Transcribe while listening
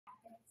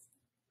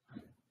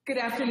Good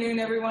afternoon,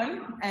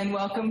 everyone, and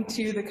welcome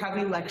to the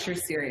CCOVI Lecture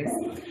Series.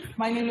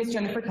 My name is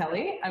Jennifer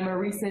Kelly. I'm a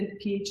recent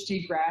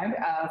PhD grad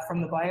from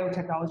the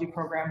biotechnology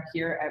program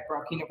here at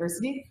Brock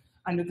University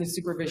under the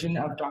supervision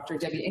of Dr.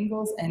 Debbie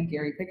Inglis and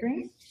Gary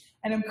Pickering.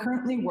 And I'm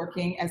currently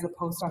working as a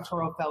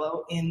postdoctoral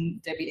fellow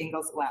in Debbie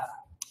Inglis' lab.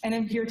 And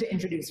I'm here to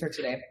introduce her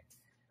today.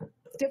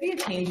 Debbie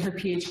attained her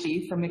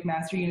PhD from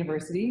McMaster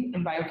University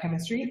in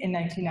biochemistry in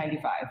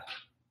 1995.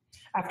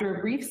 After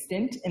a brief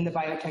stint in the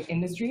biotech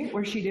industry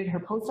where she did her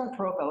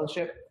postdoctoral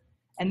fellowship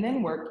and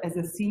then worked as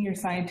a senior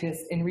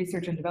scientist in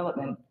research and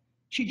development,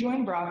 she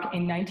joined Brock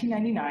in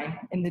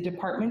 1999 in the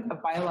Department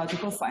of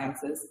Biological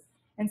Sciences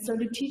and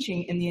started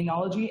teaching in the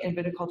Enology and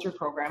Viticulture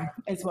program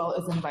as well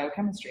as in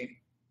biochemistry.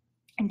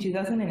 In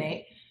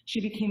 2008, she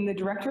became the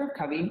director of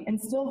CCOVI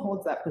and still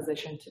holds that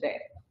position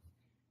today.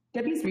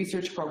 Debbie's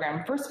research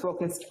program first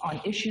focused on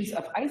issues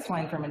of ice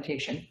wine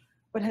fermentation,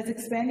 but has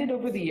expanded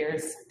over the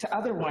years to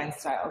other wine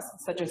styles,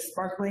 such as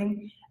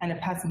sparkling and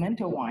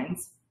Appassimento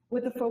wines,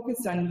 with a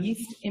focus on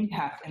yeast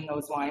impact in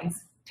those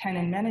wines,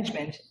 tannin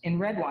management in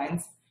red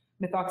wines,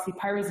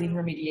 methoxypyrazine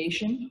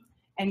remediation,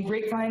 and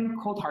grapevine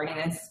cold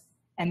hardiness,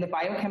 and the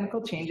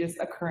biochemical changes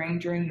occurring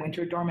during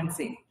winter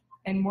dormancy,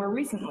 and more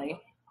recently,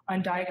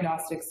 on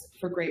diagnostics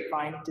for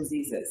grapevine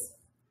diseases.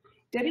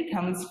 Debbie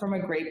comes from a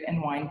grape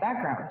and wine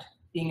background,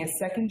 being a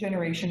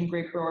second-generation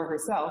grape grower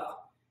herself,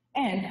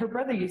 and her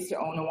brother used to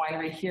own a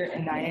winery here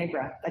in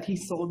Niagara that he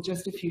sold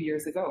just a few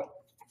years ago.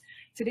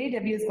 Today,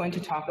 Debbie is going to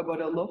talk about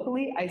a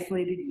locally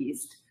isolated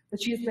yeast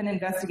that she has been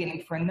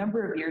investigating for a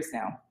number of years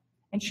now,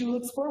 and she will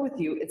explore with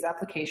you its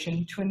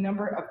application to a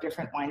number of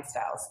different wine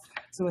styles.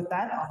 So with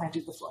that, I'll hand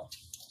you the floor.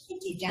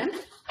 Thank you, Jen.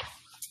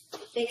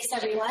 Thanks,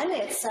 everyone.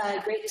 It's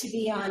great to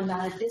be on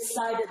this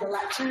side of the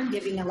lecture and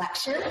giving a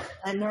lecture.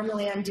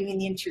 Normally, I'm doing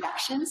the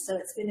introduction, so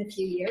it's been a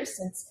few years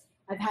since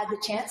I've had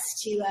the chance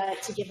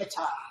to give a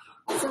talk.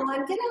 So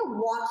I'm going to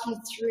walk you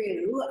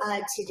through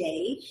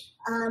today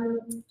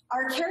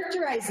our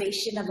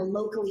characterization of a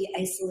locally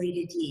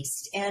isolated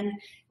yeast. And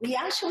we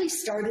actually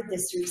started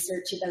this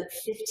research about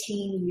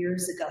 15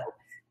 years ago.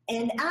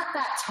 And at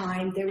that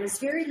time, there was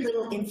very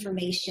little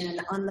information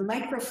on the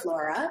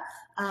microflora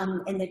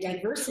and the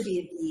diversity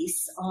of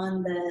yeast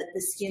on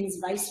the skins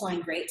of ice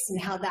wine grapes and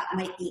how that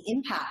might be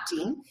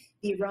impacting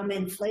the aroma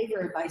and flavor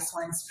of ice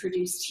wines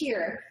produced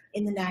here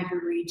in the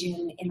Niagara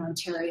region in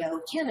Ontario,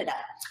 Canada.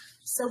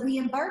 So we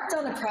embarked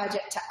on a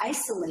project to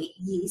isolate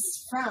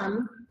yeast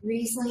from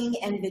Riesling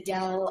and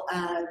Vidal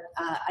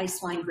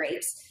ice wine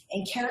grapes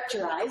and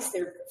characterize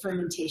their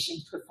fermentation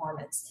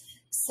performance.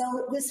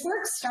 So this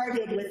work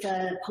started with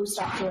a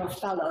postdoctoral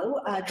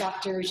fellow,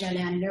 Dr.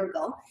 Jeanne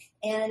Nergal,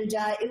 and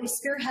it was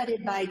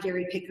spearheaded by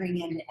Gary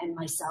Pickering and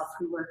myself,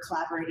 who were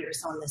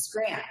collaborators on this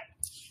grant.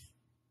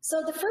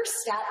 So the first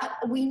step,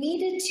 we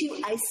needed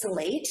to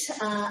isolate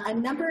a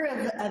number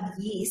of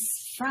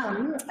yeasts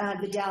from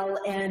Vidal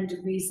and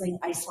Riesling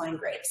ice wine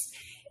grapes.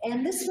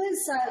 And this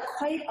was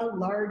quite a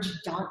large,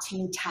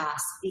 daunting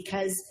task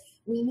because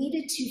we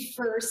needed to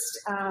first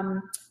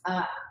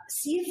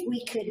see if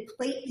we could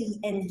plate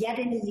and get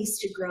any yeast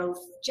to grow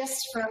just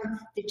from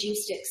the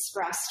juice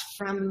expressed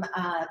from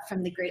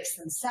the grapes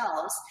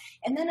themselves.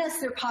 And then as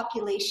their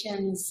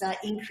populations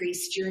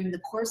increased during the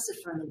course of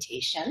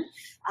fermentation,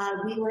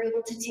 we were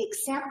able to take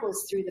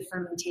samples through the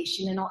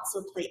fermentation and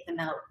also plate them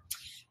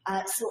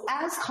out. So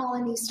as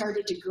colonies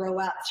started to grow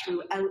up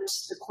throughout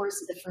the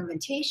course of the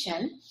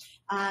fermentation,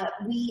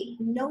 we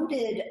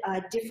noted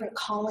different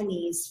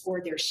colonies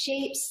for their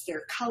shapes,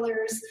 their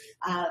colors.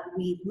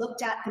 We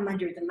looked at them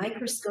under the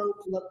microscope,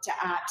 looked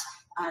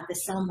at the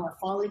cell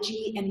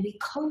morphology, and we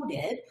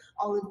coded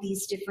all of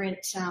these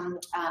different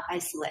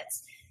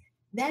isolates.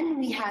 Then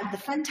we had the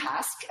fun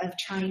task of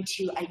trying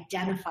to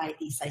identify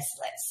these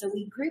isolates. So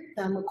we grouped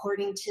them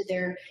according to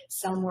their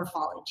cell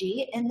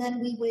morphology, and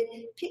then we would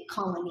pick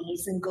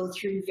colonies and go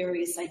through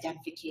various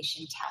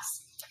identification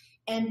tests.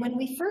 And when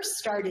we first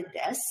started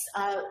this,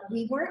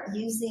 we weren't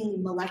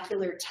using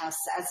molecular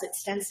tests as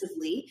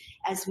extensively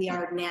as we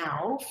are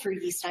now for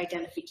yeast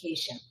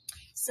identification.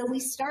 So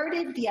we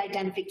started the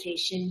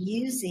identification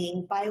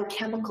using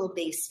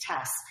biochemical-based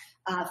tests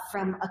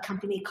from a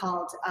company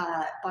called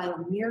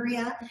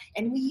Biomiria,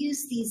 and we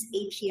used these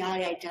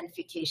API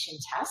identification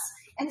tests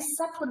and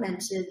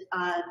supplemented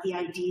the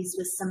IDs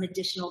with some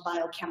additional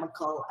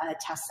biochemical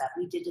tests that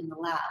we did in the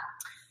lab.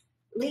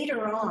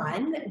 Later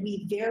on,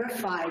 we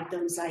verified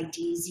those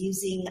IDs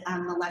using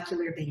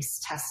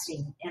molecular-based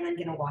testing, and I'm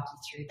going to walk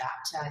you through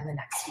that in the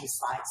next few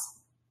slides.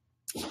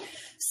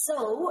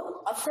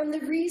 So from the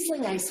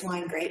Riesling ice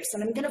wine grapes,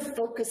 and I'm going to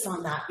focus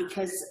on that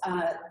because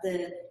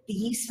the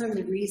yeast from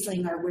the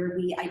Riesling are where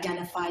we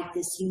identified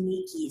this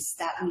unique yeast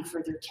that we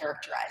further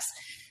characterized.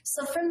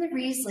 So from the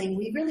Riesling,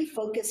 we really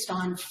focused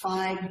on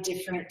 5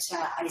 different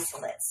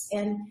isolates.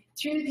 And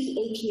through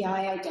the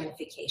API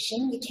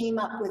identification, we came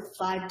up with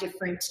 5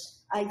 different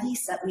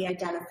yeasts that we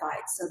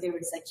identified. So there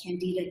was a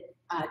Candida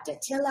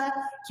datilla,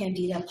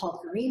 Candida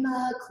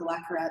pulcherrima,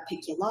 Cloaca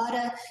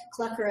apiculata.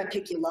 Cloaca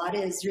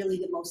apiculata is really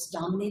the most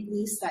dominant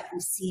yeast that you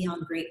see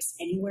on grapes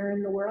anywhere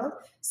in the world,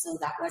 so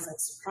that wasn't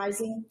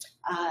surprising.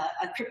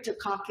 A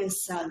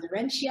Cryptococcus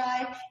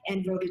laurentii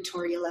and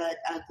Rhodotorula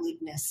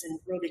glutinus. And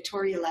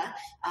Rhodotorula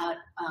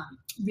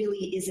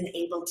really isn't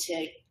able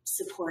to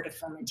support a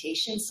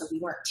fermentation, so we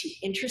weren't too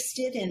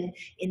interested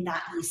in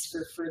that yeast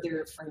for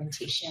further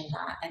fermentation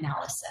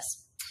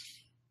analysis.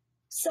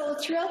 So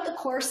throughout the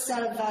course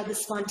of the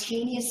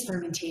spontaneous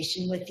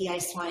fermentation with the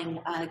ice wine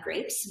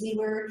grapes, we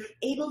were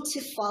able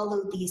to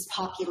follow these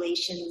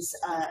populations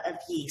of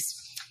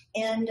yeast.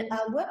 And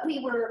what we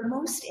were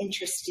most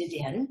interested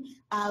in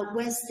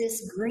was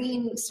this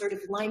green, sort of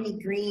limey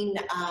green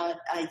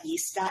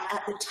yeast that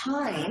at the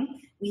time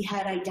we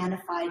had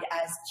identified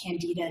as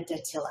Candida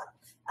datilla.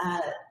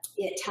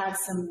 It had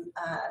some,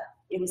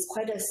 it was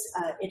quite a,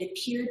 it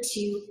appeared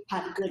to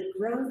have good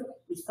growth.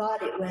 We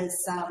thought it was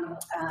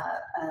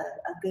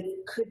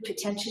could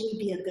potentially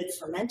be a good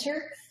fermenter,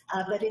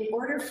 but in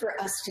order for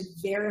us to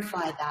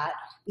verify that,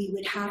 we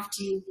would have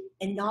to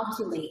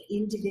inoculate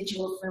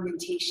individual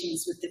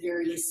fermentations with the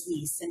various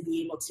yeasts and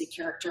be able to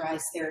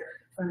characterize their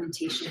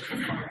fermentation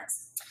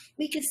performance.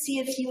 We could see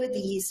a few of the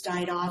yeast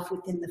died off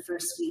within the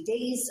first few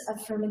days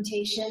of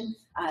fermentation.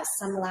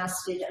 Some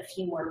lasted a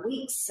few more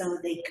weeks, so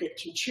they could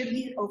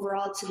contribute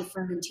overall to the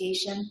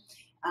fermentation.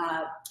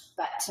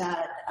 But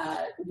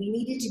we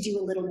needed to do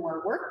a little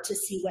more work to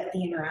see what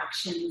the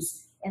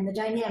interactions and the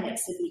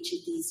dynamics of each of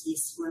these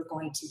yeasts were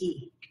going to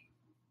be.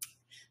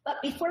 But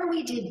before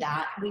we did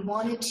that, we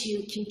wanted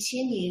to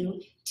continue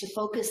to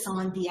focus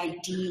on the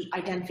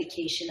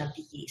identification of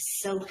the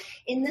yeast. So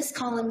in this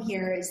column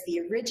here is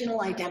the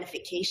original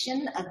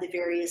identification of the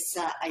various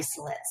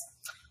isolates.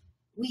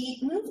 We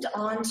moved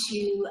on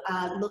to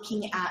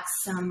looking at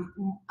some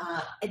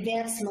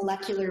advanced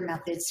molecular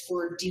methods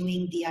for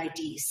doing the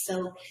IDs.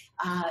 So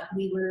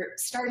we were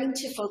starting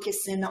to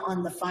focus in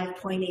on the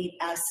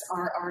 5.8S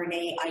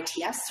rRNA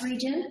ITS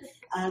region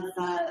of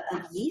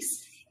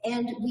yeast.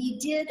 And we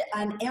did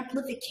an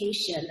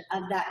amplification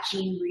of that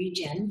gene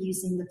region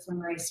using the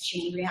polymerase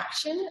chain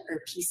reaction,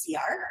 or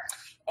PCR,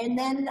 and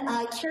then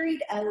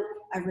carried out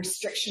a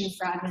restriction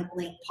fragment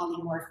link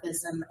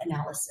polymorphism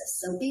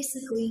analysis. So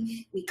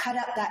basically, we cut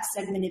up that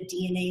segment of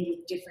DNA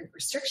with different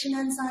restriction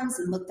enzymes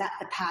and looked at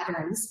the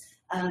patterns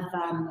of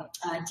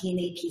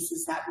DNA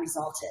pieces that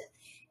resulted.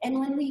 And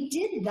when we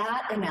did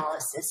that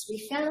analysis,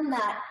 we found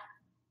that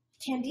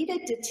Candida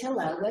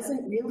datilla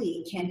wasn't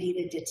really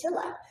Candida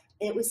datilla.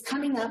 It was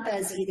coming up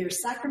as either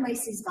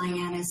Saccharomyces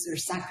vianis or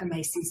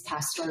Saccharomyces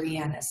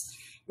pastorianus.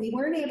 We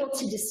weren't able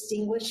to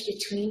distinguish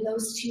between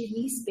those two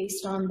yeasts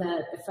based on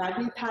the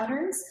fragment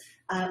patterns,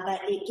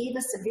 but it gave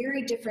us a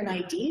very different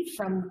ID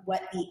from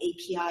what the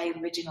API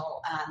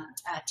original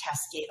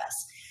test gave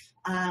us.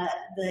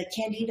 The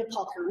Candida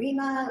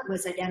pulcherrima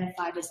was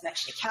identified as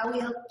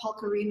Mexicali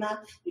pulcherrima,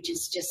 which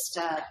is just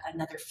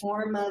another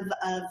form of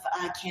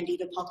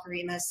Candida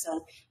pulcherrima.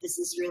 So this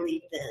is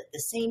really the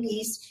same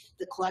yeast.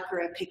 The Cloaca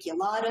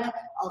apiculata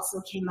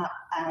also came up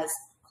as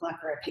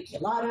Cloaca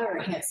apiculata or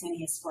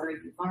Hanseníaspora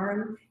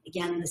uvarum.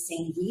 Again, the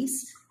same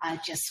yeast,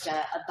 just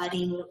a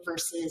budding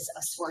versus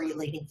a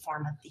sporulating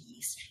form of the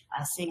yeast.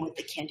 Same with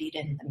the Candida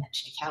and the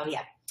Mexicali.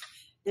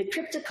 The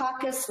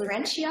Cryptococcus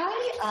laurentii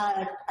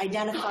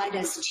identified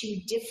as two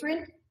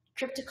different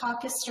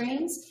Cryptococcus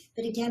strains,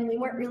 but again, we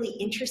weren't really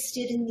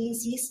interested in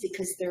these yeasts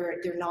because they're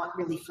not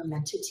really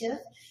fermentative.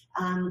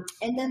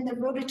 And then the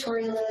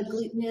Rhodotorula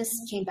glutinus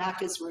came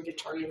back as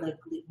Rhodotorula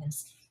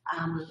glutinus.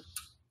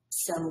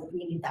 So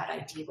we knew that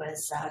ID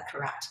was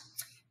correct.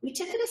 We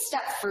took it a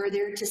step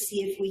further to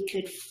see if we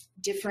could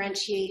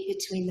differentiate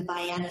between the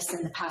Vianis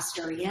and the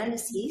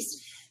Pastorianus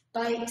yeast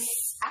by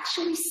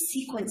actually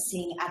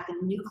sequencing at the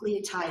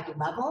nucleotide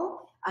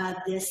level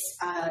this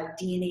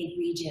DNA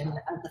region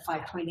of the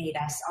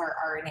 5.8S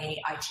rRNA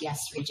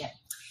ITS region.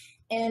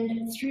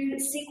 And through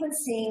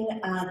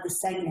sequencing the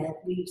segment,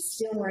 we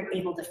still weren't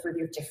able to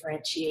further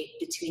differentiate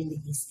between the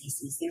yeast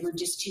species. They were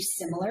just too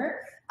similar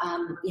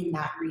in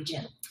that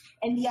region.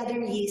 And the other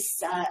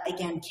yeasts,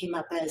 again, came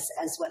up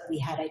as what we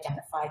had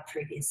identified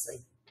previously.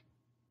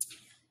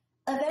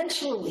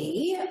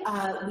 Eventually,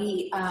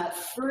 we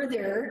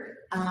further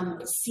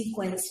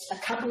sequenced a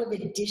couple of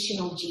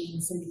additional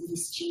genes in the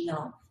yeast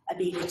genome, a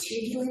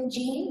beta-tubulin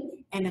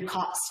gene and a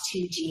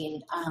COX-2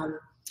 gene.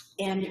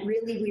 And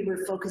really, we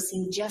were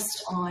focusing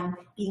just on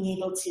being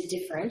able to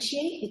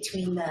differentiate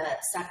between the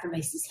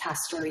Saccharomyces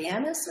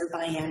pastorianus or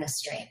Vianis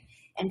strain.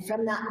 And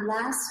from that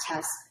last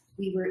test,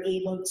 we were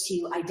able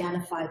to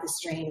identify the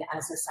strain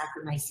as a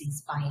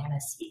Saccharomyces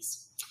vianis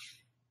yeast.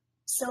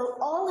 So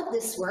all of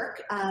this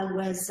work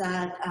was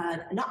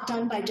not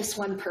done by just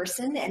one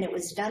person, and it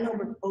was done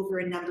over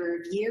a number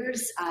of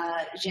years.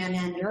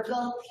 Jeanne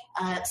Nerval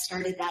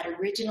started that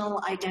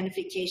original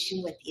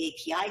identification with the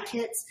API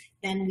kits.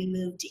 Then we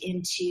moved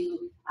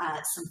into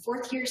some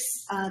fourth-year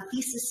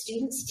thesis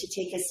students to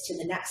take us to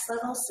the next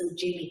level. So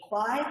Jamie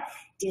Kwai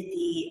did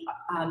the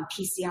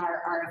PCR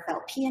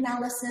RFLP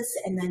analysis,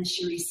 and then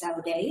Cherie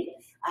Saudet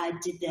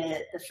did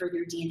the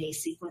further DNA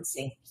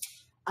sequencing.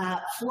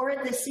 For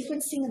the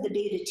sequencing of the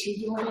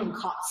beta-tubulin and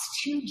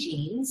COX-2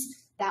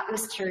 genes, that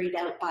was carried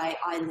out by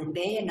Eileen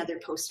Bay, another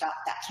postdoc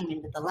that came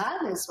into the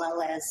lab, as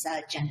well as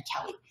Jen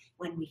Kelly,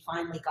 when we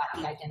finally got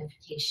the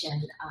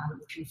identification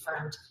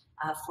confirmed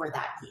for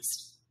that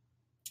yeast.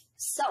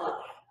 So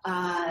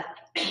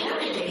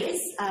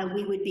nowadays,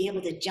 we would be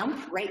able to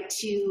jump right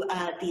to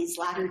these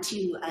latter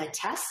two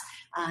tests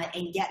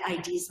and get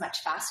IDs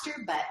much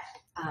faster, but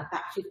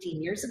back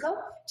 15 years ago,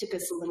 took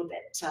us a little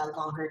bit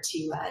longer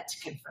to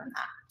confirm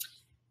that.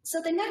 So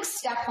the next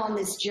step on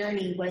this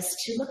journey was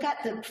to look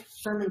at the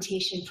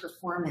fermentation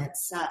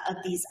performance of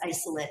these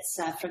isolates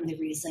from the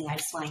Riesling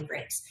ice wine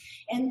grapes.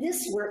 And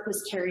this work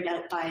was carried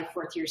out by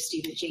fourth-year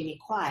student Jamie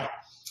Quiet.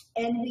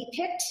 And we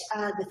picked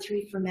the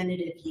three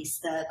fermentative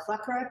yeasts, the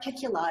Clepra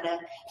apiculata,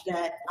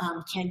 the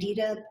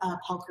Candida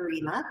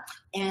pulcherrima,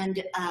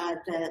 and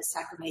the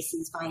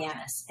Saccharomyces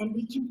vianis. And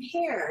we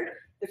compared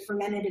the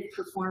fermentative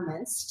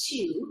performance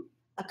to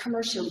a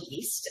commercial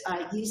yeast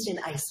used in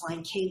ice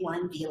wine,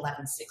 K1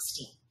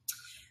 V1116.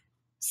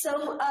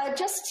 So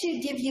just to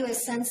give you a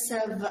sense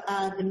of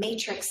the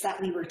matrix that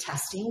we were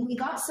testing, we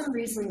got some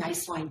Riesling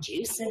ice wine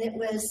juice, and it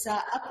was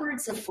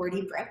upwards of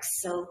 40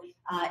 bricks, so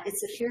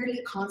it's a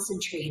fairly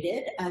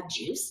concentrated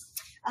juice.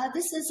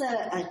 This is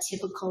a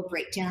typical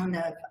breakdown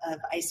of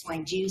ice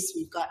wine juice.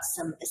 We've got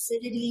some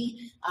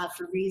acidity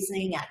for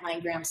Riesling at 9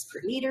 grams per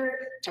liter,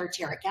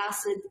 tartaric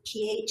acid,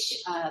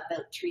 pH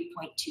about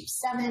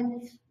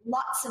 3.27,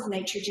 lots of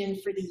nitrogen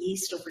for the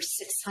yeast, over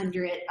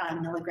 600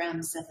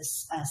 milligrams of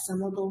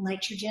assimilable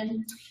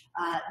nitrogen,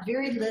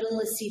 very little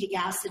acetic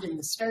acid in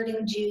the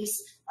starting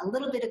juice, a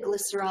little bit of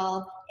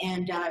glycerol,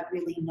 and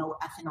really no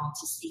ethanol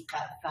to speak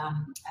of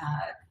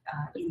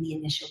in the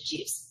initial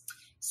juice.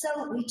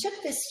 So we took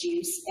this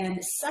juice and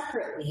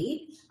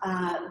separately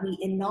we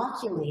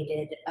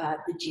inoculated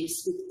the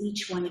juice with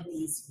each one of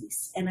these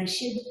yeasts. And I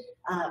should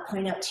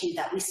point out to you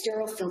that we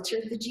sterile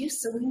filtered the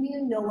juice, so we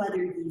knew no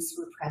other yeasts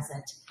were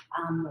present,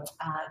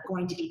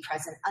 going to be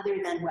present other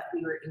than what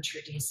we were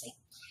introducing.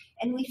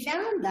 And we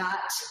found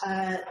that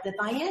the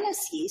Vianis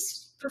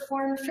yeast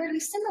performed fairly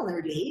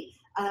similarly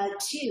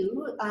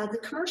to the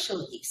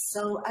commercial yeast.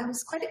 So I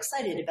was quite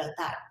excited about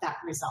that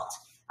result.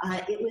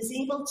 It was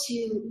able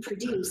to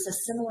produce a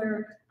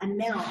similar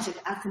amount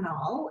of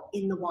ethanol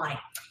in the wine.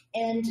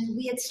 And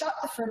we had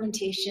stopped the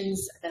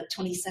fermentations about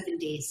 27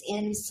 days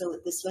in, so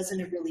this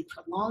wasn't a really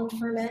prolonged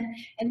ferment,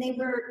 and they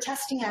were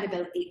testing at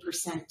about 8%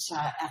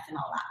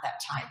 ethanol at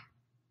that time.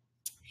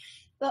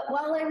 But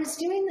while I was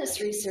doing this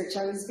research,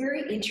 I was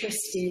very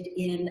interested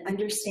in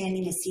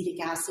understanding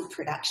acetic acid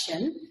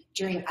production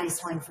during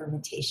ice wine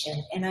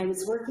fermentation, and I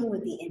was working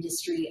with the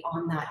industry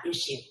on that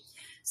issue.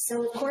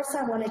 So, of course,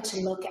 I wanted to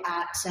look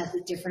at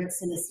the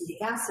difference in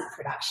acetic acid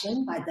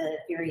production by the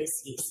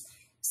various yeasts.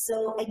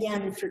 So,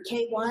 again, for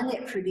K1,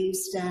 it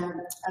produced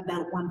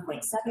about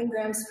 1.7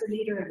 grams per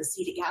liter of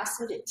acetic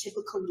acid, a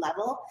typical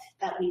level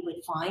that we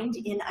would find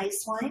in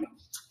ice wine.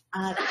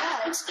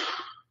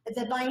 But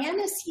the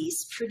Vianis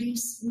yeast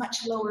produced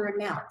much lower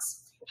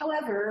amounts.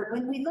 However,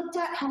 when we looked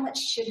at how much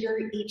sugar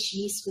each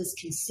yeast was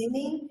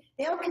consuming,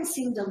 they all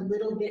consumed a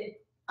little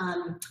bit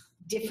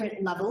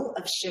different level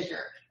of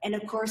sugar. And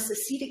of course,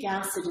 acetic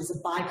acid is a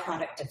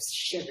byproduct of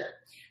sugar.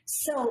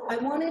 So I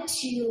wanted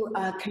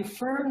to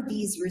confirm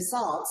these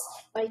results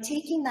by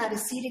taking that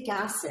acetic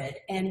acid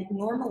and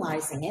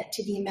normalizing it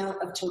to the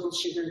amount of total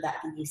sugar that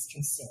the yeast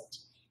consumed.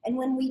 And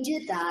when we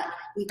did that,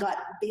 we got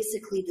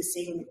basically the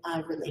same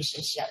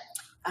relationship.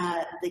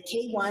 The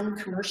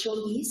K1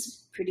 commercial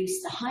yeast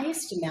produced the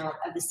highest amount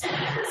of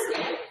acetic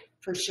acid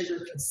per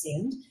sugar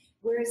consumed,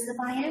 whereas the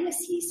Vianis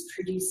yeast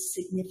produced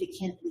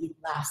significantly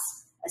less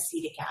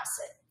acetic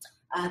acid.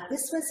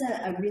 This was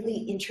a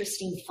really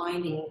interesting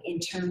finding in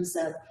terms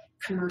of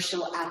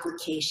commercial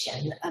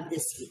application of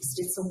this yeast.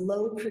 It's a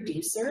low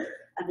producer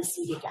of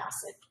acetic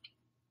acid.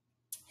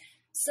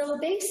 So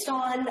based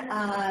on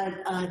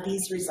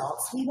these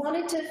results, we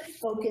wanted to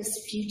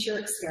focus future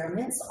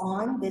experiments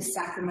on this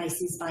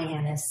Saccharomyces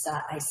vianis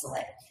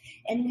isolate.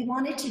 And we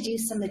wanted to do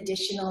some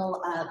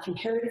additional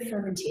comparative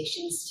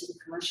fermentations to the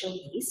commercial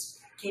yeast,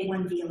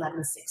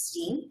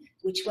 K1V1116,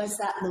 which was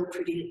that low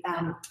produce,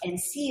 and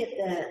see if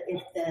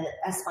the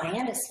S.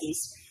 vianis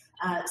yeast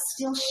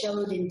still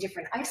showed in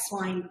different ice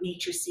wine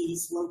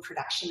matrices low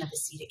production of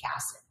acetic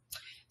acid.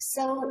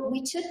 So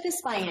we took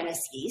this Vianis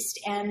yeast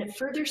and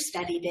further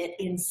studied it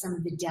in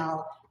some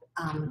Vidal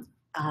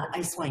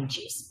ice wine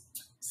juice.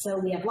 So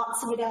we have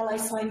lots of Vidal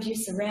ice wine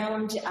juice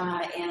around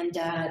and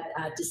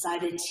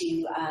decided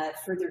to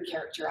further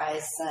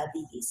characterize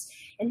the yeast.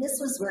 And this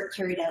was work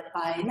carried out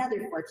by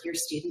another fourth-year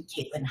student,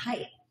 Caitlin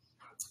Height.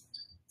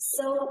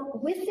 So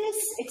with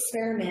this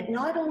experiment,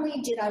 not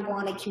only did I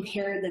want to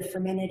compare the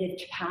fermentative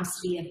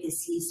capacity of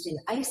this yeast in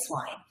ice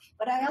wine,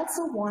 but I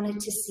also wanted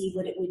to see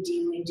what it would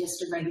do in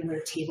just a regular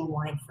table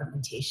wine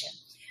fermentation.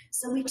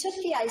 So we took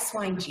the ice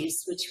wine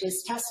juice, which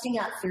was testing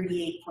at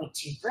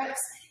 38.2 brix,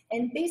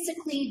 and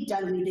basically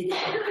diluted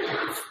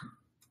it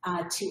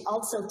to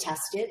also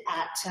test it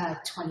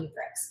at 20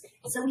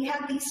 Brix. So we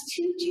have these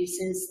two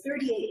juices,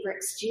 38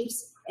 Brix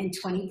juice and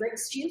 20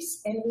 Brix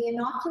juice, and we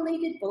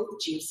inoculated both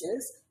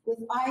juices with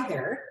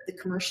either the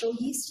commercial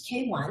yeast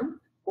K1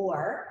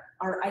 or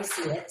our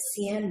isolate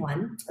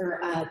CN1, or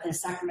the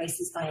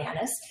Saccharomyces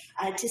vianis,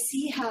 to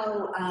see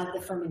how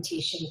the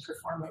fermentation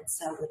performance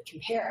would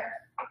compare.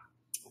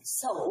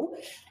 So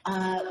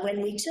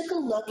when we took a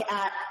look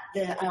at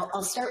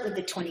I'll start with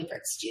the 20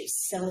 Brix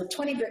juice. So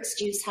 20 Brix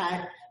juice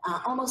had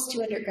almost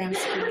 200 grams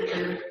per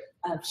liter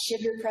of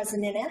sugar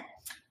present in it,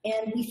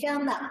 and we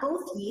found that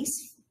both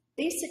yeast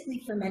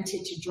basically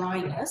fermented to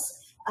dryness,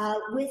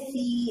 with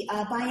the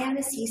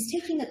Vianis yeast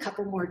taking a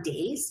couple more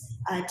days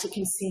to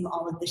consume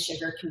all of the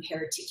sugar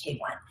compared to K1.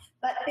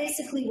 But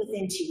basically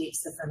within 2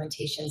 weeks, the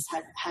fermentations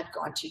had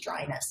gone to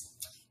dryness.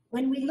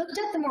 When we looked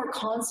at the more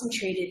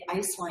concentrated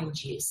ice wine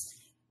juice,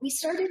 we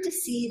started to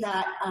see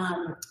that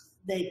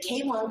the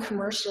K1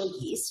 commercial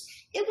yeast,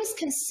 it was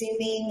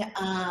consuming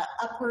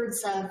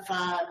upwards of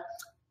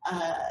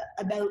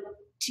about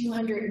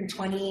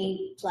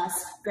 220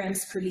 plus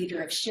grams per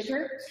liter of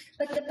sugar,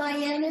 but the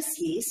Vianis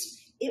yeast,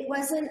 it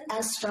wasn't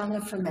as strong a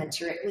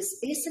fermenter. It was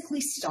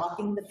basically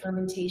stopping the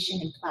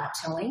fermentation and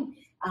plateauing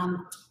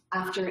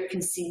after it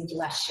consumed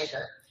less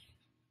sugar.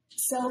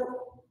 So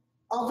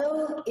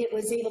although it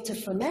was able to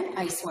ferment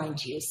ice wine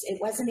juice,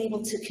 it wasn't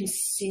able to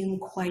consume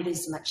quite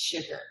as much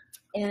sugar.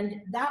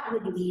 And that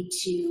would lead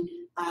to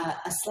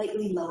a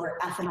slightly lower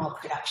ethanol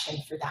production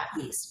for that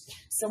yeast.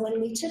 So when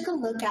we took a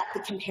look at the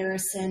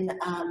comparison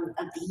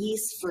of the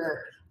yeast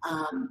for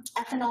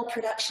ethanol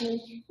production,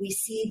 we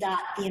see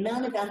that the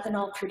amount of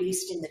ethanol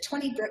produced in the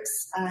 20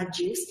 Brix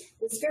juice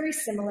was very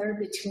similar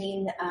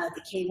between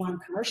the K1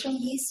 commercial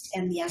yeast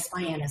and the S.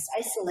 Vianis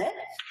isolate.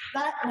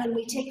 But when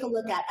we take a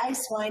look at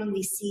ice wine,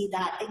 we see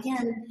that,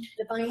 again,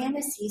 the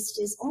Vianis yeast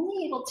is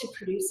only able to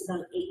produce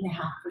about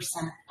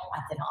 8.5%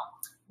 ethanol,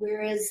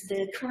 whereas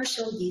the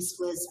commercial yeast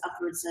was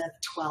upwards of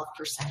 12%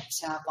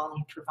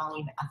 volume per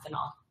volume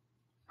ethanol.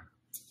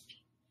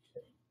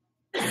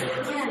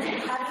 So again,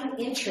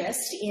 having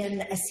interest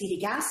in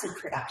acetic acid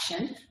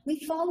production,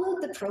 we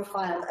followed the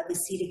profile of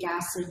acetic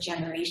acid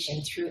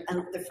generation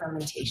throughout the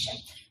fermentation.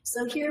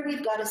 So here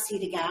we've got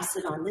acetic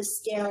acid on this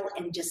scale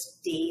and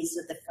just days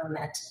of the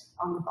ferment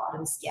on the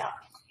bottom scale.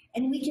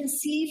 And we can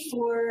see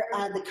for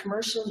the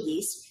commercial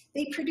yeast,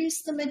 they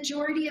produce the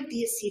majority of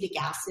the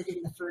acetic acid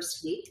in the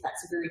first week.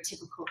 That's a very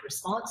typical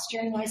response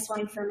during ice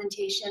wine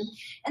fermentation.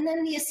 And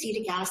then the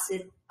acetic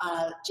acid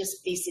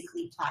just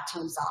basically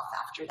plateaus off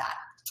after that.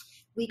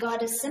 We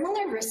got a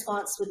similar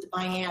response with the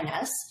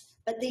Vianis,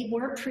 but they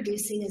weren't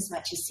producing as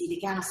much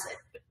acetic acid.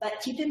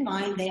 But keep in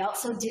mind, they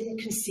also didn't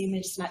consume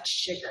as much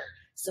sugar.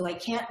 So I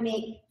can't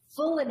make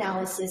full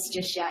analysis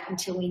just yet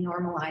until we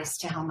normalize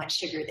to how much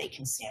sugar they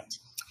consumed.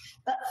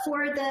 But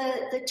for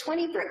the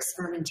 20 Brix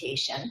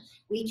fermentation,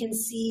 we can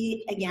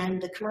see, again,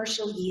 the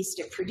commercial yeast,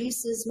 it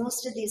produces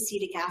most of the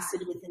acetic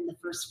acid within the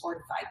first 4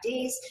 to 5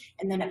 days,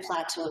 and then it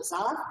plateaus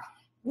off.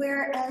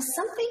 Whereas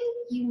something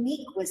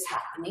unique was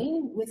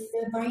happening with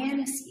the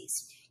Vianis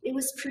yeast. It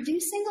was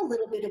producing a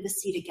little bit of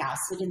acetic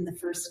acid in the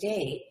first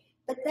day,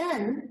 but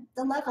then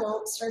the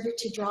level started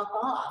to drop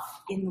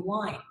off in the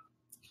wine.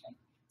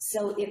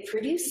 So it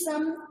produced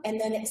some,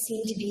 and then it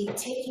seemed to be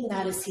taking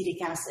that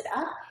acetic acid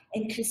up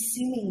and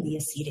consuming the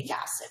acetic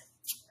acid,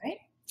 right?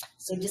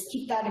 So just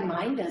keep that in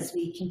mind as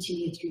we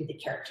continue through the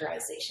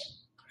characterization.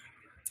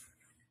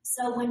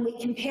 So when we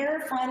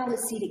compare final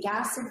acetic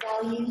acid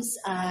values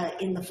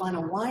in the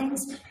final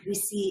wines, we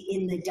see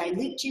in the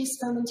dilute juice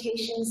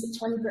fermentations, the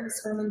 20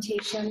 Brix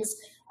fermentations,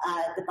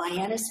 the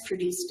Vianis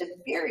produced a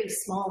very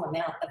small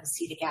amount of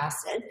acetic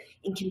acid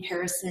in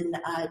comparison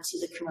to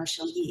the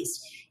commercial yeast.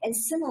 And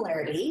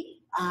similarly,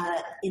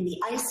 in the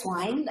ice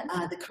wine,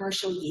 the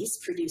commercial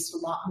yeast produced a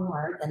lot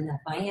more than the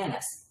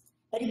Vianis.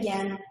 But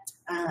again,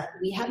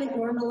 we haven't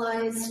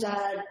normalized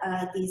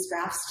these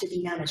graphs to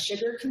the amount of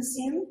sugar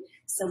consumed.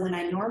 So when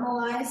I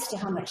normalize to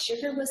how much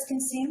sugar was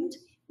consumed,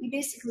 we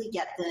basically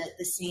get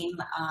the same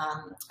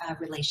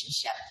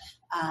relationship.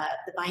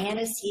 The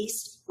Vianis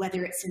yeast,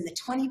 whether it's in the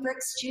 20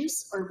 Brix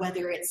juice or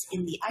whether it's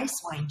in the ice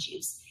wine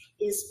juice,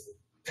 is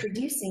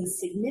producing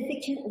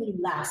significantly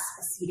less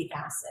acetic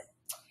acid.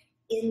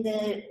 In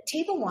the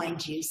table wine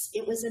juice,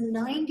 it was a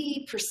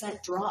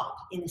 90% drop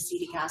in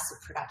acetic acid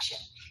production.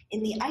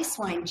 In the ice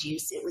wine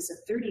juice, it was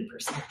a 30%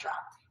 drop.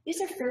 These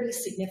are fairly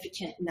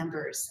significant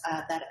numbers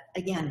that,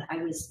 again, I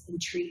was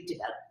intrigued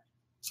about.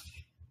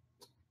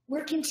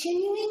 We're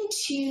continuing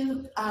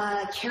to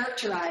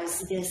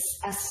characterize this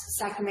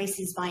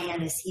Saccharomyces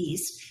vianis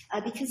yeast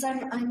because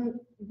I'm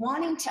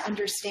wanting to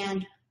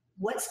understand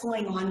what's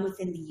going on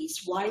within the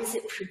yeast. Why is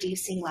it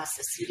producing less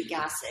acetic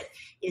acid?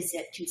 Is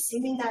it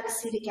consuming that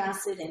acetic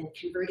acid and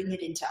converting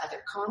it into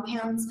other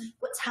compounds?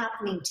 What's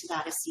happening to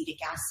that acetic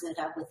acid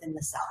within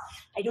the cell?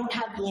 I don't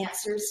have the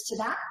answers to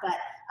that, but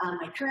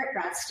my current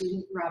grad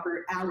student,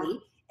 Robert Alley,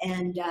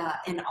 and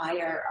I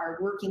are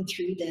working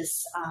through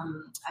this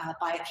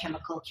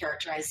biochemical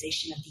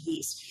characterization of the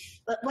yeast.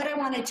 But what I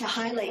wanted to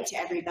highlight to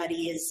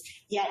everybody is,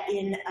 yet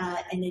in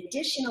an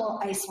additional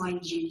ice wine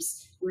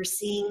juice, we're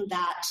seeing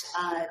that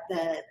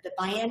the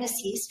Baianus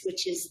yeast,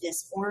 which is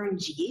this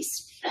orange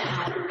yeast,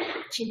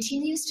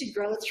 continues to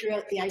grow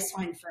throughout the ice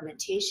wine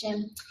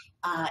fermentation.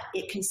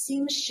 It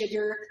consumes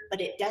sugar, but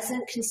it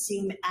doesn't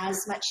consume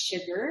as much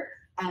sugar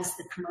as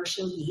the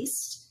commercial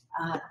yeast,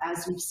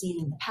 as we've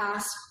seen in the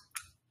past.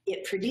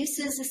 It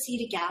produces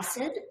acetic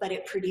acid, but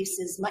it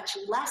produces much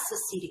less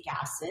acetic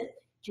acid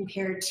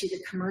compared to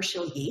the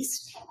commercial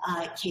yeast,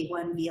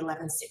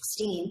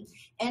 K1V1116.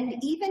 And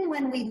even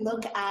when we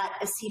look at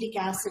acetic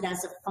acid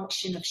as a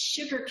function of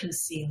sugar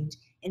consumed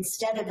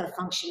instead of a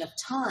function of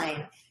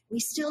time, we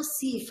still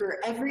see for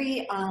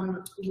every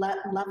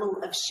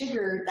level of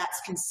sugar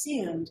that's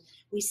consumed,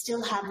 we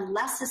still have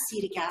less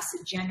acetic acid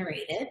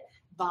generated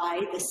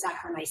by the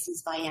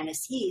Saccharomyces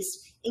baianus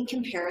yeast in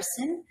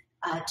comparison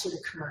to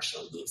the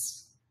commercial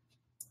yeast.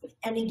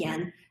 And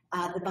again,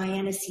 the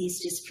Baianus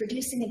yeast is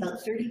producing about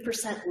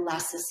 30%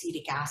 less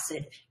acetic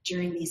acid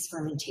during these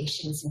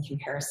fermentations in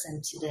comparison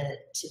to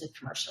the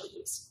commercial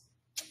yeast.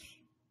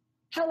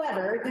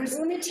 However, there's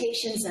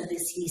limitations of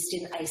this yeast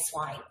in ice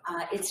wine.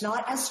 It's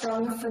not as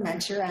strong a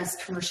fermenter as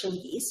commercial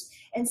yeast,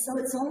 and so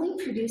it's only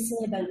producing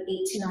about 8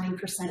 to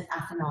 9%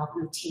 ethanol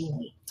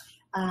routinely.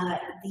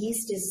 The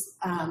yeast is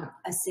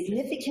a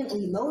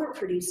significantly lower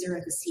producer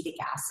of acetic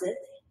acid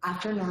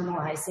after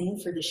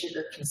normalizing for the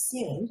sugar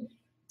consumed.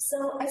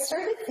 So I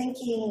started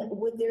thinking,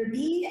 would there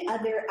be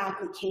other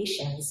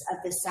applications of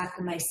the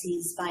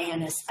Saccharomyces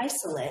baianus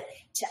isolate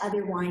to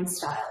other wine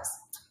styles?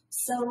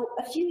 So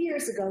a few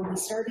years ago, we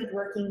started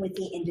working with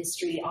the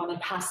industry on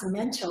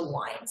Appassimento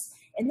wines,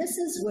 and this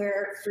is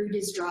where fruit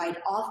is dried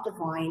off the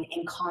vine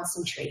and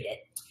concentrated.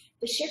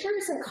 The sugar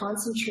isn't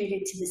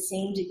concentrated to the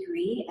same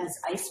degree as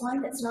ice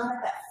wine. It's not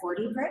at that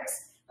 40 brix,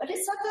 but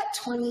it's at that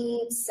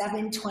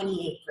 27,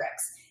 28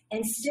 brix,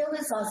 and still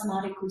is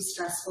osmotically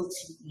stressful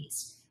to the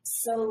yeast.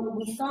 So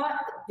we thought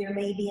there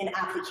may be an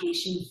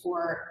application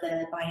for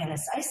the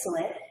Baianus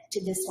isolate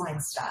to this wine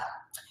style.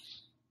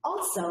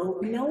 Also,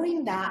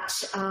 knowing that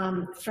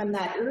from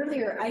that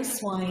earlier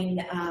ice wine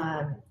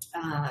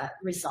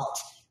result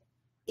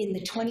in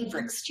the 20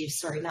 brix juice,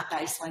 sorry, not the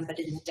ice wine, but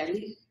in the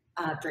dilute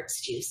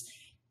brix juice,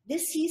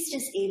 this yeast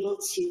is able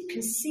to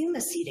consume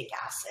acetic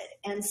acid.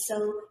 And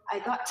so I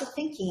got to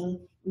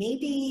thinking,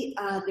 maybe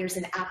there's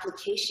an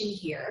application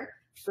here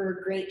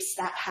for grapes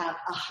that have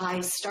a high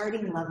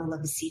starting level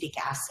of acetic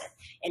acid.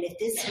 And if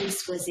this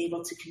yeast was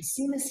able to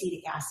consume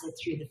acetic acid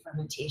through the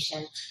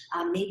fermentation,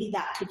 maybe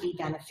that could be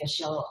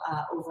beneficial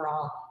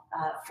overall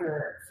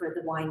for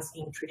the wines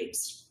being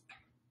produced.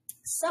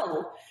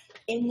 So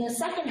in the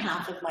second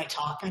half of my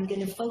talk, I'm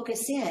going to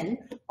focus in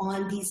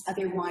on these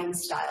other wine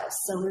styles.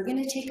 So we're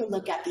going to take a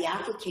look at the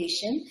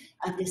application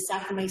of the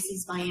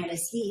Saccharomyces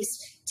baianus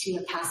yeast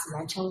to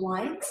Appassimento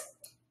wines,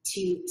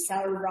 to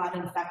sour rot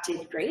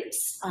infected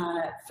grapes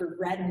for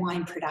red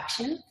wine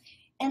production,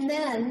 and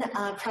then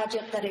a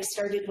project that I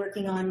started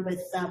working on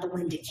with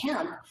Belinda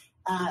Kemp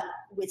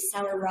with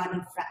sour rot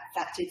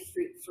infected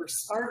fruit for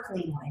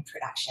sparkling wine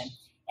production.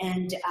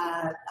 And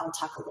I'll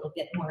talk a little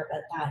bit more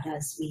about that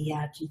as we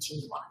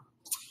continue on.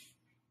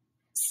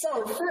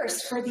 So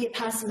first, for the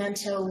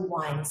Appassimento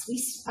wines,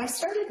 I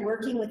started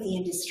working with the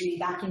industry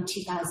back in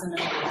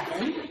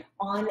 2011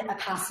 on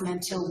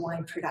Appassimento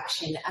wine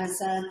production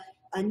as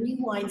a new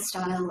wine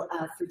style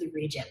for the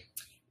region.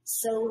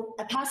 So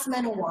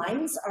Appassimento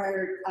wines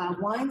are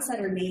wines that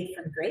are made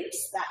from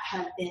grapes that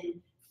have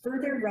been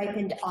further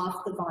ripened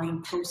off the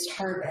vine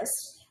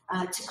post-harvest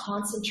to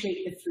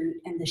concentrate the fruit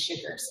and the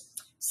sugars.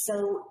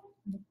 So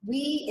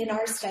we, in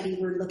our study,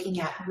 were looking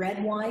at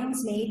red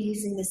wines made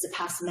using this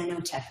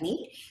Appassimento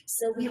technique.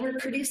 So we were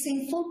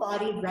producing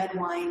full-bodied red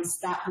wines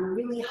that were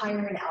really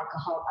higher in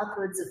alcohol,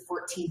 upwards of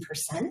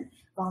 14%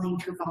 volume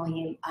per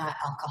volume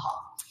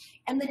alcohol.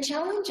 And the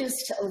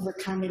challenges to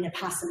overcome in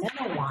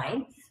Appassimento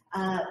wine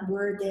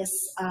were this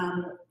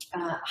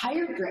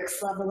higher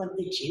brix level of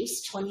the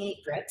juice, 28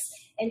 brix,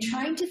 and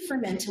trying to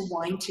ferment a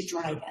wine to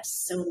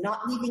dryness, so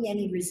not leaving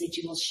any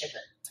residual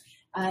sugar.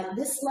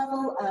 This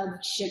level of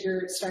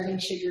sugar, starting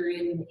sugar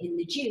in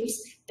the juice,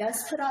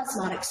 does put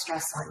osmotic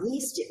stress on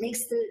yeast. It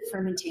makes the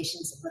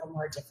fermentations a little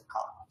more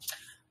difficult.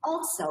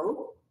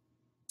 Also,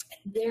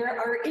 there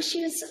are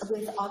issues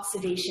with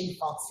oxidation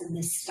faults in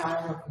this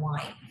style of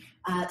wine.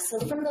 So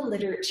from the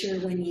literature,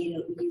 when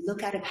you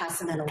look at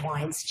Appassimento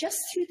wines, just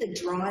through the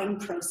drying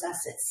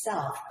process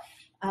itself,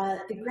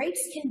 the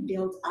grapes can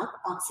build up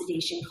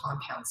oxidation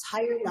compounds,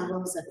 higher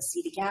levels of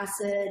acetic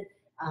acid,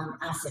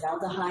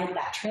 acetaldehyde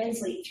that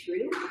translate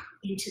through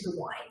into the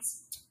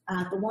wines.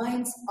 The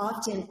wines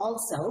often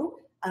also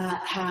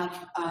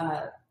have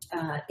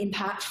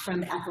impact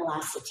from ethyl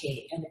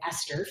acetate, an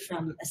ester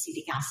from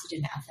acetic acid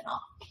and ethanol.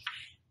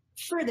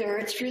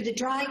 Further, through the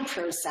drying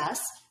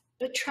process,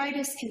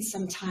 botrytis can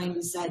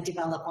sometimes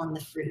develop on the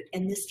fruit,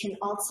 and this can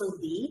also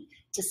lead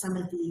to some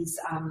of these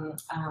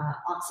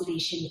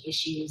oxidation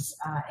issues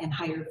and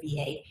higher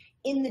VA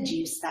in the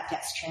juice that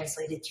gets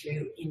translated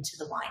through into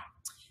the wine.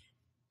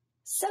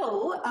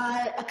 So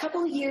a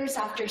couple of years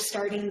after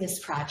starting this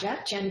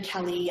project, Jen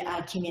Kelly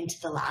came into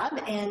the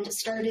lab and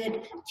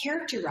started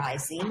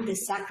characterizing the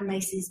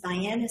Saccharomyces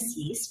vianis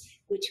yeast,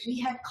 which we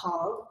had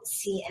called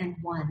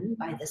CN1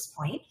 by this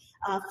point,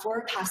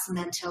 for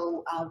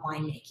Appassimento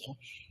winemaking.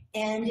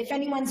 And if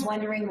anyone's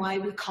wondering why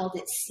we called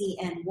it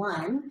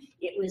CN1,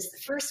 it was the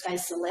first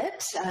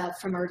isolate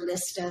from our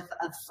list of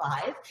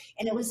 5,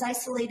 and it was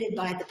isolated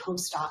by the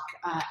postdoc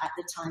at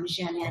the time,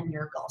 Jeanne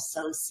Nurgle.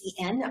 So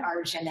CN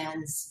are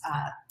Jeanne's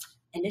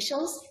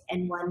initials,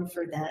 and 1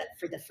 for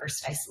the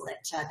first isolate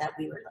that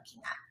we were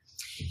looking at.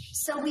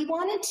 So we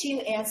wanted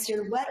to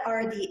answer what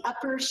are the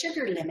upper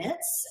sugar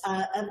limits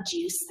of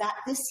juice that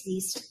this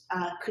yeast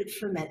could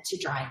ferment to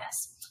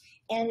dryness.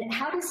 And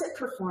how does it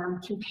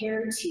perform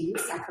compared to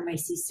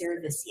Saccharomyces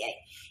cerevisiae?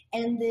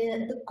 And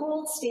the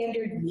gold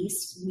standard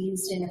yeast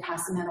used in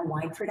Appassimento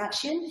wine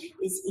production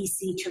is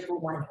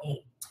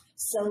EC111A.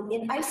 So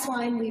in ice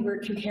wine, we were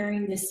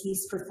comparing this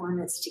yeast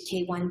performance to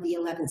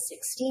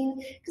K1B1116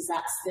 because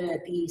that's the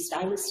yeast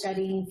I was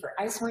studying for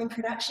ice wine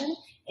production.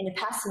 In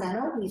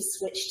Appassimento, we've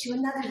switched to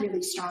another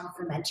really strong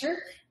fermenter,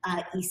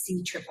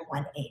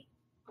 EC111A.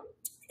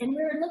 And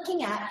we're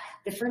looking at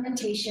the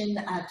fermentation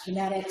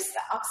kinetics,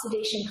 the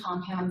oxidation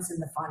compounds in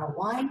the final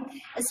wine,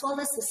 as well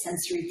as the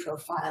sensory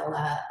profile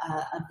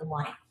of the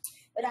wine.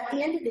 But at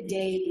the end of the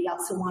day, we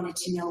also wanted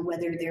to know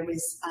whether there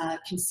was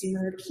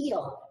consumer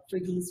appeal for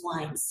these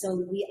wines.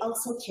 So we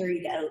also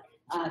carried out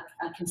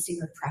a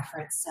consumer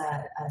preference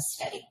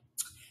study.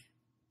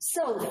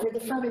 So for the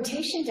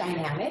fermentation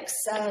dynamics,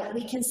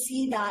 we can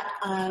see that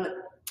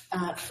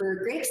for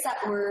grapes that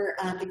were,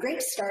 the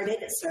grapes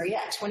started,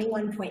 at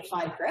 21.5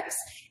 Brix,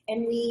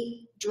 and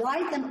we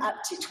dried them up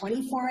to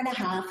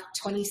 24.5,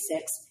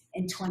 26,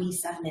 and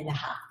 27.5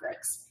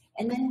 Brix.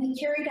 And then we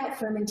carried out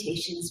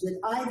fermentations with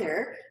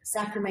either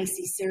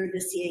Saccharomyces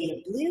cerevisiae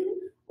in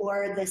blue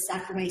or the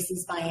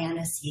Saccharomyces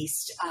vianis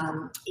yeast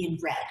in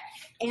red.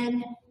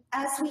 And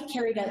as we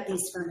carried out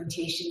these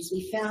fermentations,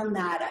 we found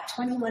that at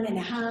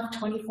 21.5,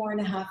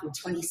 24.5, and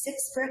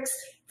 26 Brix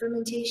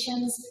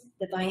fermentations,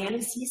 the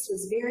vianis yeast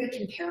was very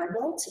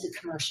comparable to the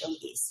commercial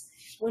yeast.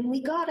 When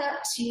we got up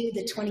to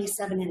the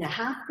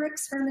 27.5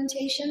 Brix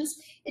fermentations,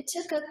 it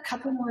took a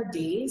couple more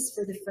days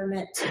for the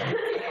ferment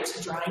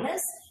to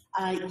dryness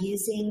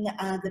using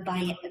the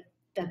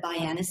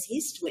vianis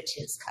yeast, which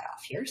is cut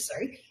off here,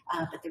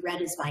 but the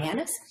red is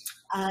vianis,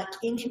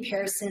 in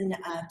comparison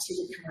to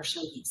the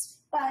commercial yeast.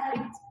 But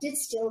it did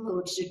still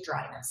go to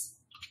dryness.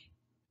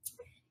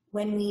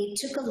 When we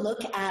took a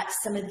look at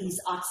some of these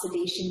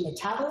oxidation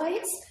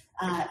metabolites,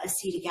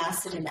 acetic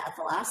acid and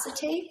ethyl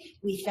acetate,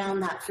 we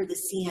found that for the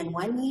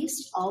CN1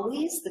 yeast,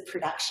 always the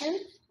production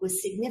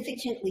was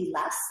significantly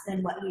less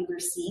than what we were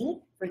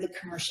seeing for the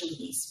commercial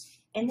yeast.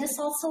 And this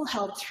also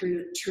held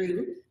true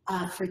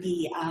for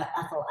the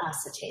ethyl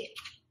acetate.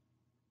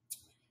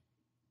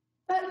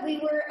 But we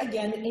were,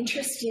 again,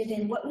 interested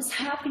in what was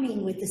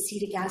happening with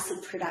acetic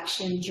acid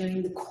production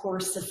during the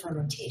course of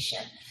fermentation.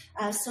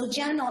 So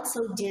Jen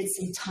also did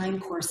some time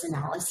course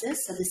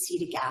analysis of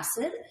acetic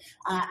acid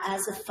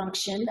as a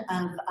function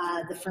of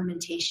the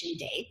fermentation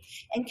day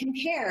and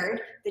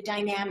compared the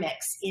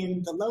dynamics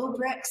in the low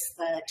Brix,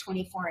 the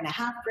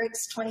 24.5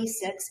 Brix,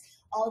 26,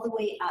 all the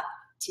way up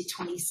to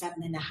 27.5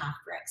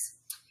 Brix.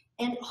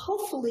 And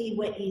hopefully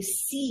what you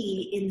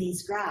see in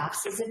these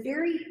graphs is a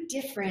very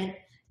different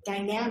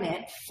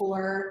dynamic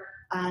for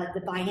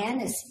the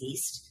vianis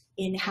yeast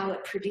in how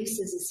it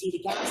produces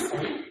acetic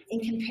acid in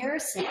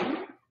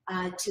comparison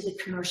to the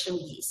commercial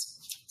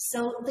yeast.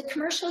 So the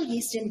commercial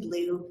yeast in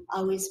blue,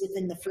 always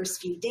within the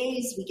first few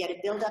days, we get a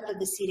buildup of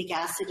acetic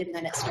acid and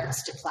then it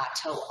starts to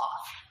plateau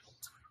off.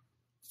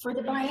 For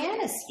the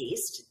vianis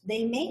yeast,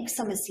 they make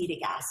some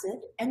acetic acid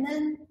and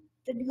then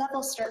the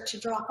levels start to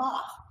drop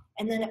off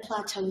and then it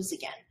plateaus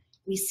again.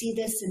 We see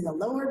this in the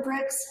lower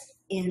Brix,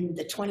 in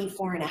the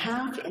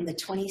 24.5, in the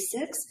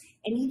 26,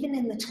 and even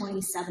in the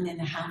 27.5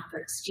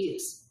 Brix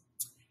juice.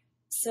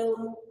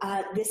 So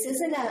this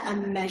isn't a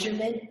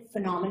measurement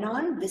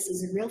phenomenon. This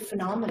is a real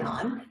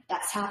phenomenon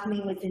that's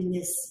happening within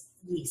this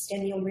yeast.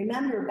 And you'll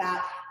remember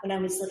back when I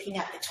was looking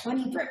at the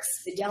 20 Brix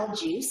Vidal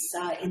juice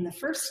in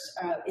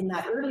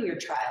that earlier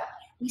trial,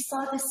 we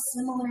saw this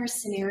similar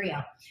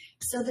scenario.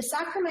 So the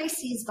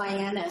Saccharomyces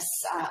vianis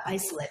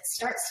isolate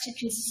starts to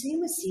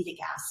consume acetic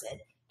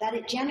acid that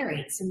it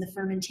generates in the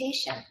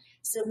fermentation.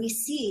 So we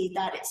see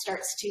that it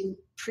starts to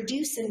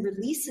produce and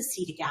release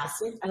acetic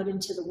acid out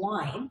into the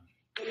wine.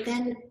 It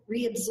then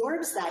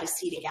reabsorbs that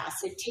acetic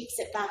acid, takes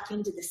it back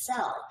into the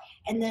cell,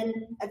 and then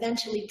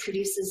eventually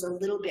produces a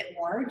little bit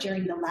more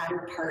during the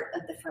latter part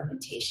of the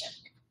fermentation.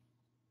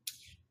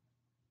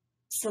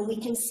 So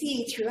we can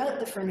see throughout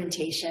the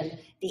fermentation,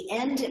 the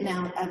end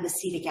amount of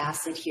acetic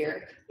acid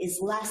here is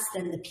less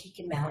than the peak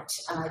amount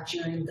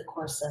during the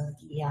course of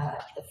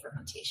the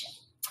fermentation.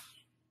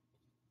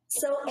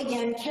 So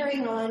again,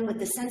 carrying on with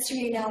the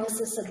sensory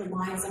analysis of the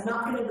wines, I'm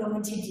not going to go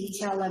into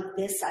detail of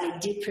this. I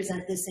did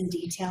present this in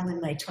detail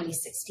in my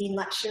 2016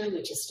 lecture,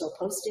 which is still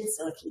posted.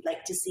 So if you'd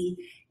like to see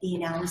the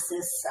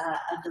analysis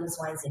of those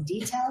wines in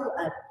detail,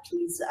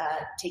 please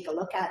take a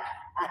look at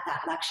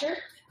that lecture.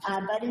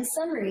 But in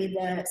summary,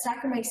 the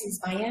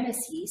Saccharomyces vianis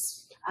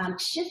yeast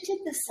shifted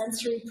the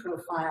sensory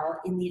profile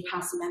in the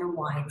Appassimento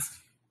wines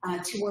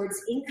towards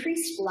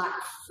increased black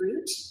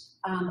fruit,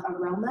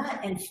 aroma,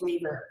 and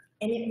flavor.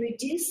 And it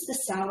reduced the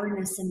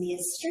sourness and the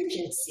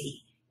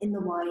astringency in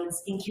the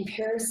wines in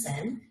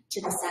comparison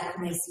to the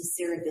Saccharomyces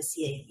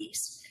cerevisiae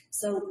yeast.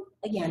 So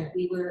again,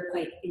 we were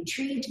quite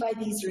intrigued by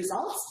these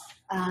results.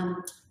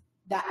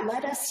 That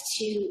led us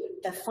to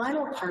the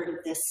final part of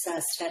this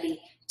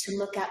study to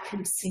look at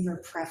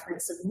consumer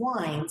preference of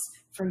wines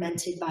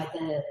fermented by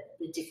the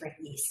different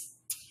yeasts.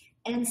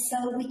 And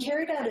so we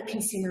carried out a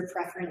consumer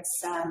preference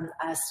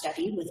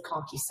study with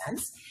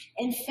CompuSense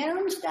and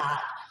found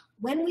that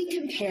when we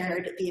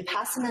compared the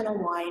Appassimento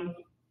wine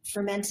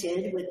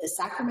fermented with the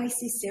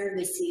Saccharomyces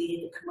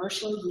cerevisiae, the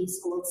commercial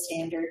yeast gold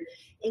standard,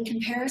 in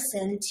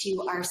comparison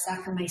to our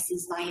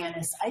Saccharomyces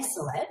vianis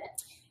isolate,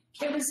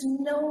 there was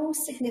no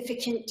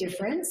significant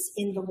difference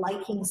in the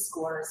liking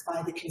scores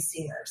by the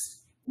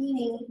consumers,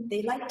 meaning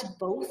they liked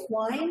both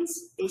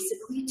wines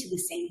basically to the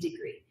same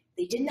degree.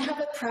 They didn't have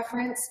a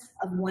preference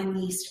of one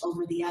yeast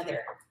over the other.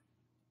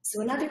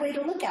 So another way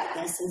to look at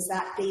this is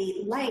that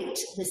they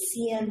liked the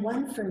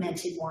CN1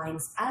 fermented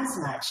wines as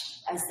much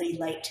as they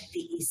liked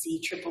the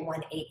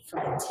EC1118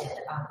 fermented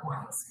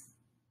wines.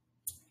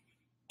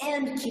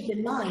 And keep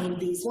in mind,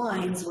 these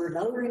wines were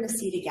lower in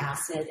acetic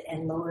acid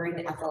and lower in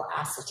ethyl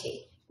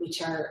acetate,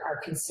 which are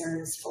our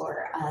concerns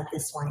for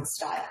this wine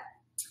style.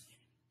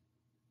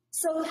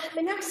 So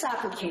the next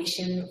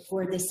application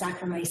for the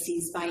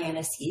Saccharomyces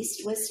vianis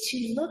yeast was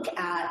to look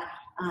at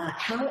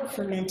how it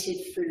fermented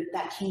fruit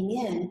that came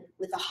in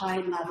with a high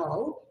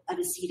level of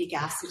acetic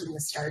acid in the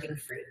starting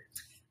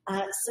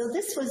fruit. So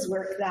this was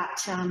work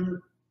that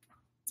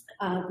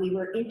we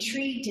were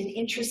intrigued and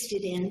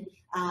interested in,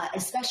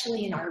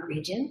 especially in our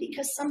region,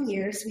 because some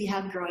years we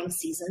have growing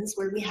seasons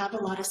where we have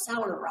a lot of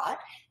sour rot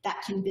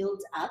that can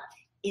build up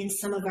in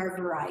some of our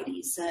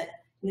varieties.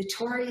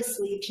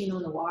 Notoriously,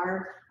 Pinot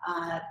Noir,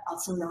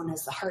 also known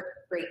as the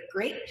heartbreak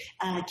grape,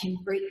 can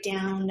break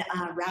down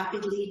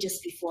rapidly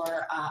just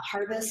before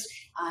harvest.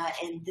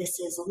 And this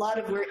is a lot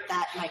of work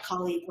that my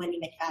colleague Wendy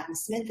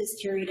McFadden-Smith has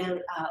carried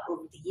out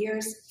over the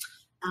years.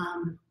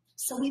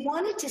 So we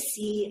wanted to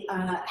see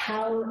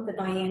how the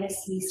vianis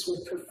yeast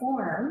would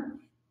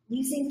perform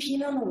using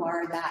Pinot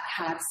Noir that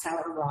had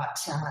sour rot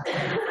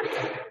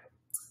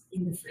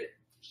in the fruit.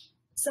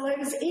 So I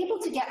was able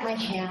to get my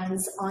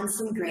hands on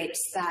some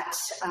grapes that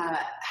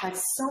had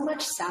so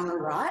much sour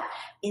rot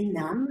in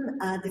them.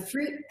 The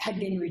fruit had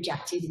been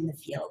rejected in the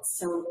field,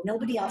 so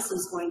nobody else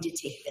was going to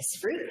take this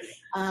fruit.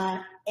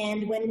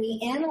 And when we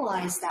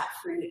analyzed that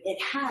fruit,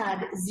 it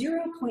had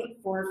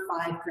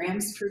 0.45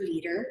 grams per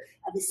liter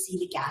of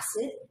acetic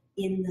acid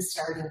in the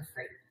starting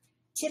fruit.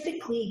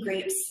 Typically,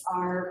 grapes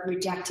are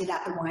rejected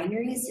at the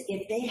wineries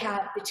if they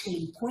have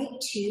between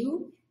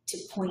 0.2 to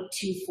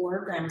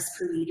 0.24 grams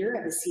per liter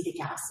of acetic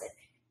acid.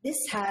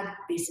 This had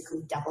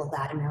basically double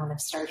that amount of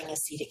starting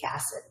acetic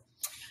acid.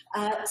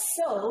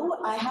 So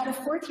I had a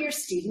fourth-year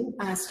student,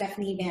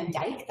 Stephanie Van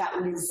Dyke, that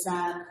was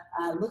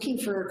looking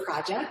for a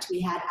project. We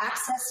had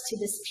access to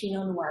this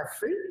Pinot Noir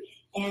fruit,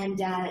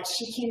 and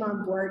she came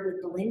on board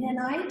with Belinda and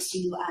I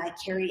to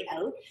carry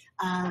out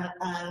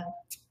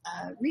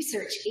a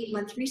research,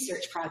 8-month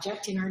research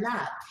project in our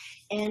lab.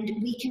 And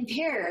we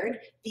compared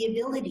the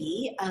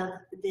ability of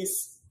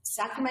this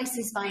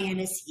Saccharomyces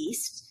vianis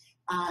yeast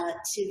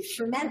to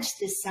ferment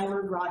this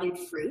sour rotted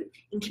fruit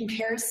in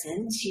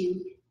comparison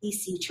to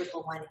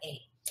EC1118.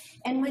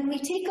 And when we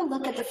take a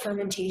look at the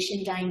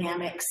fermentation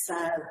dynamics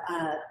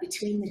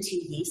between the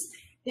two yeasts,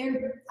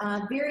 they're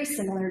very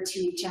similar to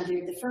each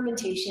other. The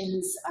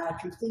fermentations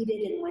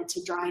completed and went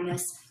to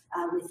dryness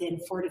within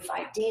 4 to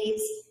 5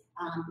 days.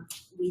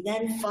 We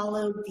then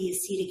followed the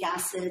acetic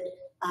acid,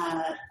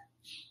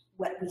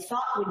 what we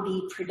thought would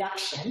be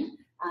production,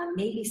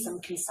 maybe some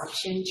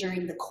consumption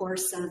during the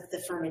course of the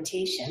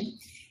fermentation.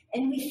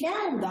 And we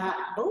found that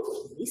both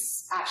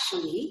yeasts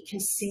actually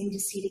consumed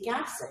acetic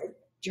acid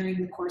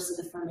during the course of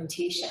the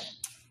fermentation.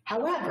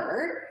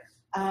 However,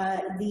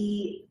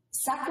 the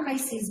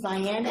Saccharomyces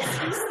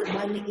vianis yeast, the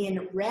one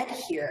in red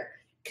here,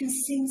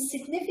 consumed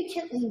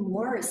significantly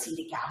more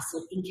acetic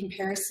acid in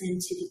comparison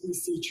to the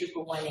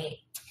EC1118.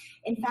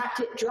 In fact,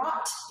 it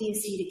dropped the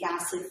acetic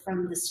acid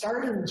from the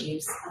starting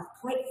juice of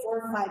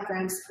 0.45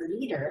 grams per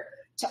liter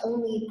to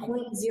only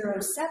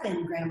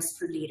 0.07 grams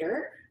per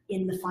liter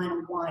in the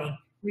final wine,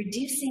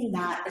 reducing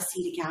that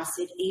acetic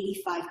acid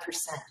 85%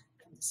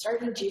 from the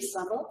starting juice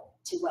level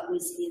to what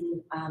was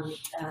in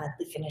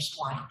the finished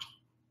wine.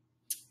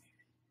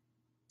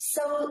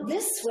 So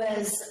this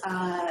was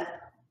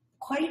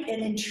quite an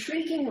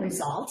intriguing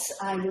result.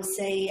 I will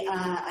say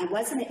I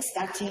wasn't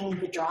expecting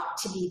the drop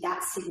to be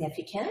that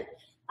significant,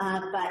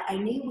 but I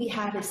knew we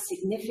had a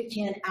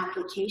significant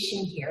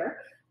application here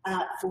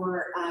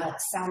for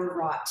sour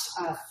rot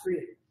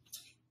fruit.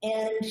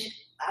 And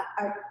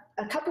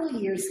a couple of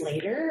years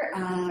later,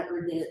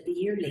 or the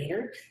year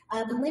later,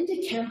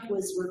 Belinda Kemp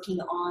was working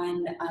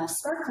on a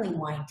sparkling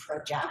wine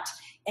project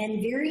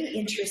and very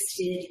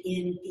interested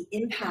in the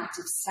impact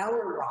of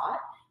sour rot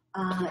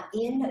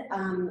in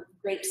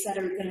grapes that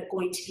are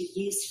going to be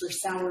used for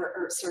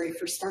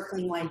for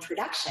sparkling wine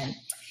production.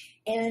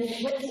 And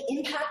what the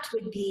impact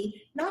would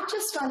be, not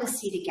just on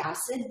acetic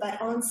acid,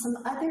 but on some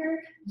other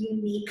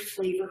unique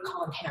flavor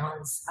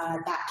compounds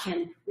that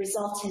can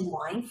result in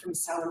wine from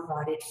sour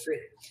rotted fruit.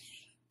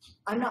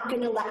 I'm not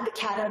going to let the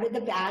cat out of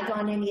the bag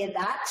on any of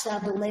that.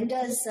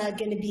 Belinda's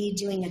going to be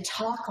doing a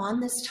talk on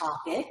this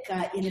topic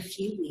in a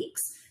few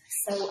weeks.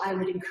 So I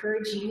would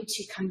encourage you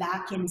to come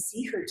back and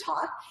see her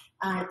talk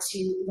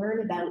to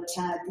learn about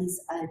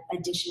these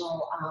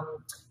additional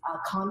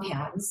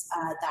compounds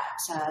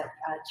that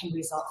can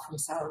result from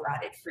sour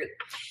rotted fruit.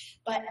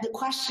 But the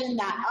question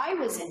that I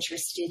was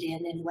interested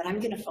in, and what I'm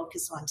going to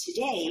focus on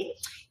today,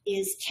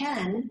 is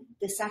can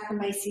the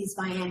Saccharomyces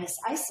vianus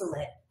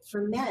isolate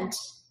ferment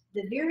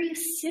the very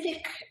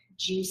acidic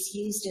juice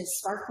used in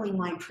sparkling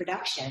wine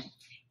production,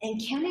 and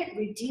can it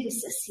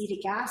reduce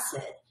acetic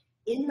acid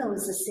in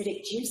those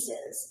acidic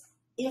juices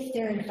if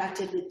they're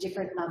infected with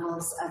different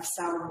levels of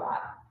sour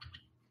rot?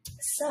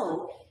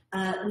 So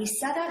we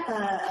set up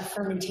a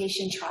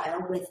fermentation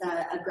trial with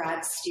a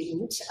grad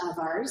student of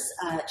ours,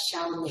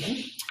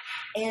 Xiaolin.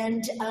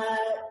 And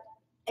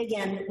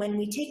again, when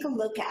we take a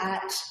look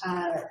at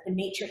the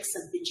matrix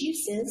of the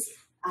juices,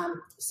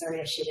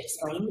 sorry, I should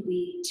explain,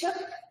 we took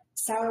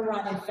sour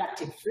rot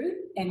infected fruit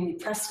and we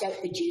pressed out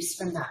the juice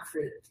from that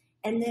fruit.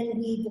 And then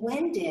we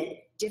blended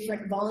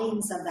different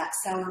volumes of that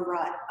sour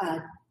rot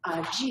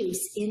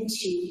juice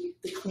into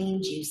the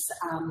clean juice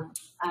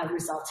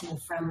resulting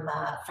from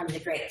the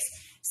grapes.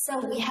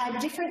 So we had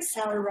different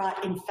sour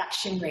rot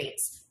infection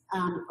rates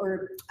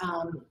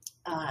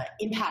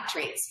impact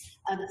rates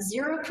of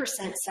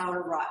 0%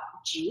 sour rot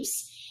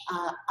juice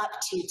up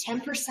to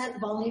 10%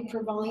 volume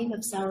per volume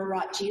of sour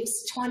rot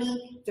juice,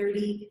 20,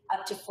 30,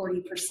 up to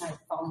 40%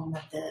 volume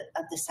of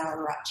the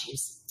sour rot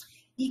juice.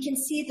 You can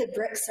see the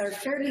Brix are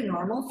fairly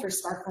normal for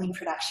sparkling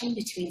production,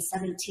 between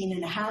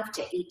 17.5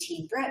 to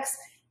 18 Brix.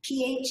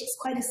 pH is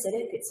quite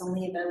acidic. It's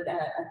only about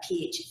a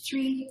pH of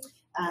 3.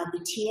 The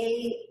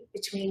TA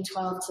between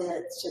 12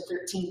 to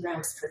 13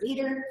 grams per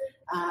liter.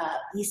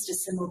 Yeast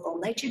assimilable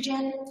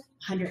nitrogen,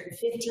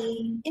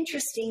 150.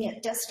 Interesting,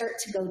 it does start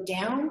to go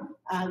down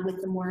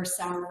with the more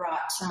sour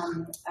rot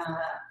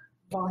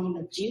volume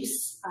of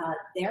juice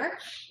there,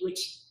 which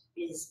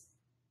is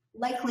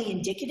likely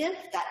indicative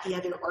that the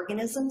other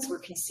organisms were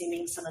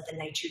consuming some of the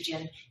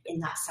nitrogen in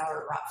that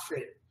sour rot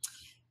fruit.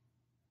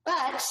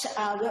 But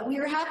what we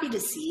were happy to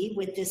see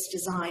with this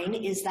design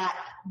is that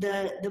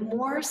the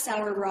more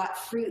sour rot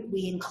fruit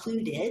we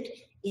included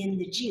in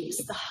the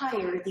juice, the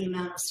higher the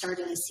amount of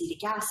starting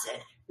acetic acid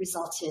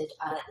resulted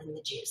in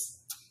the juice.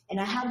 And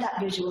I have that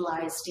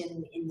visualized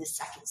in the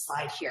second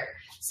slide here.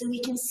 So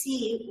we can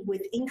see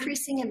with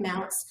increasing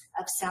amounts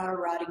of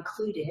sour rot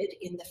included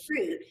in the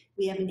fruit,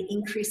 we have an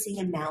increasing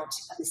amount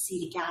of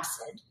acetic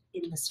acid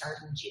in the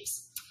starting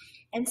juice.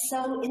 And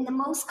so in the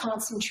most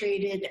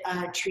concentrated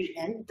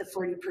treatment, the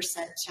 40%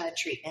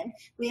 treatment,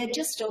 we had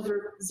just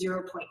over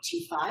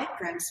 0.25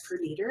 grams per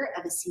liter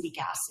of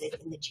acetic acid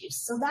in the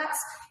juice. So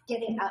that's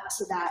getting up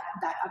to that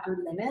upper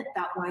limit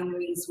that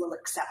wineries will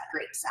accept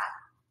grapes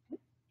at.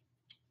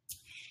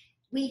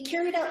 We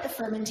carried out the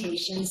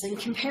fermentations and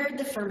compared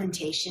the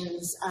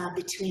fermentations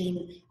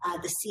between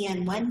the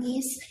CN1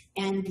 yeast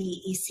and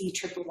the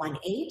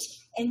EC111.8.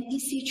 And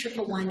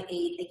EC111.8,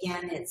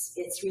 again,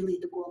 it's really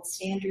the gold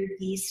standard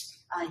yeast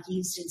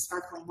used in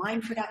sparkling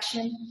wine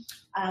production.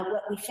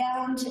 What we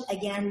found,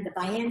 again, the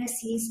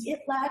Vianus yeast, it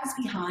lags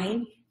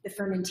behind the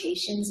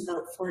fermentations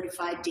about 4 to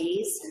 5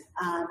 days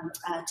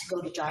to go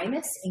to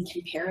dryness in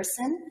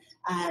comparison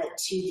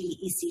to the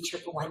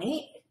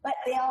EC111.8. But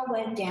they all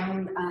went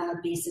down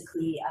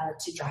basically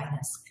to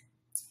dryness.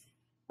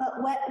 But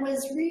what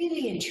was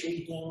really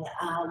intriguing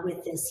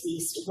with this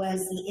yeast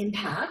was the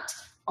impact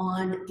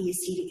on the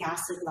acetic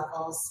acid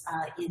levels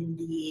in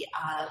the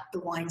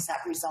wines that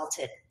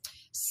resulted.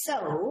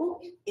 So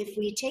if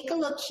we take a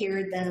look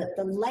here,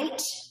 the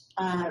light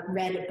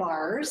red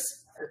bars,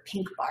 or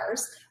pink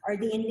bars, are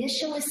the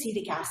initial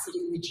acetic acid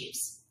in the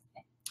juice.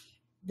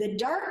 The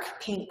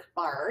dark pink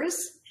bars,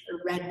 or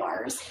red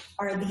bars,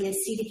 are the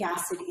acetic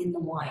acid in the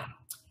wine.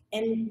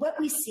 And what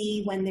we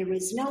see when there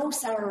was no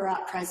sour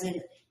rot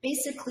present,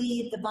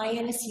 basically the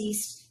Vianus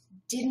yeast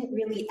didn't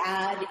really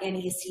add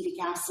any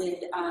acetic acid,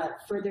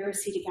 further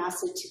acetic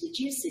acid to the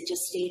juice. It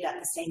just stayed at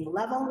the same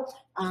level.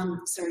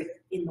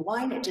 In the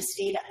wine, it just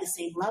stayed at the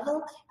same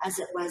level as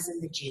it was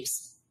in the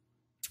juice.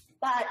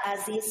 But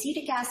as the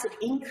acetic acid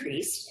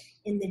increased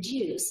in the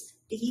juice,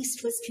 the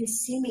yeast was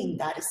consuming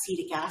that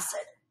acetic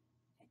acid.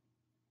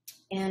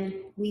 And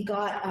we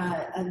got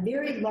a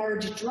very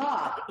large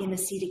drop in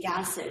acetic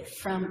acid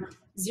from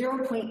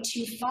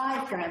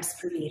 0.25 grams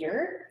per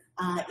liter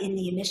in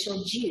the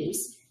initial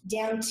juice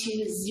down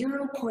to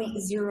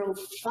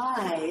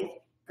 0.05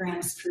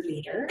 grams per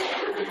liter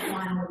in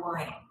final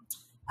wine.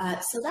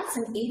 So that's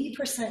an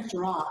 80%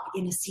 drop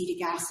in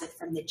acetic acid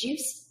from the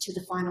juice to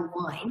the final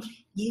wine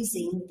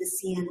using the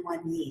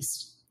CN1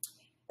 yeast.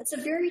 That's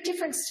a very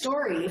different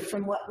story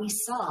from what we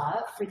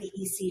saw for the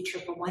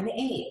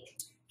EC111A.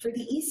 For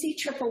the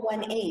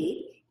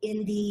EC111A,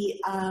 in the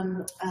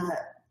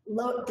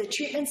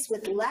treatments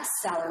with less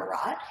sour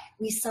rot,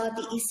 we saw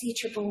the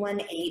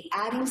EC111A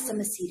adding some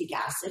acetic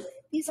acid.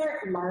 These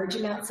aren't large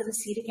amounts of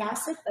acetic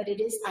acid, but it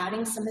is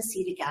adding some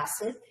acetic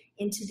acid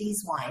into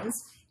these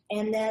wines.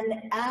 And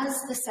then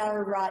as the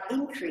sour rot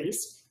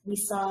increased, we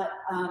saw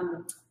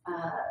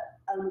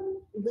a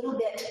little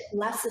bit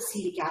less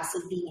acetic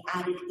acid being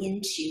added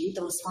into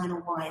those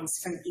final wines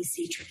from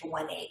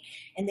EC111A.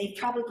 And they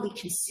probably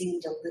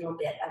consumed a little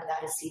bit of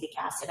that acetic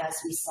acid, as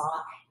we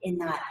saw in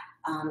that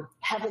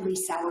heavily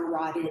sour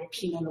rotted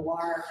Pinot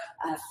Noir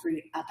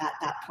fruit at that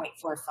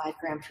 0.45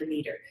 gram per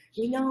liter.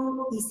 We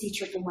know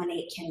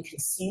EC111A can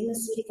consume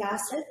acetic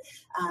acid,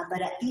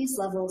 but at these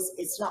levels,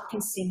 it's not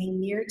consuming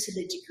near to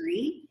the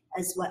degree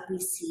as what we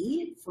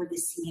see for the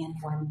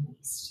CN1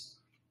 yeast.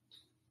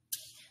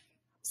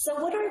 So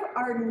what are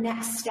our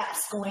next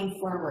steps going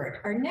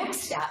forward? Our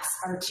next steps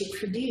are to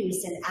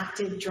produce an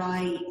active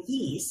dry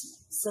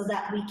yeast so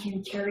that we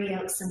can carry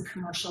out some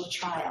commercial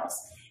trials.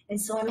 And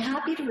so I'm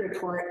happy to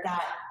report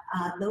that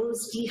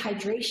those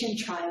dehydration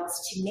trials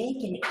to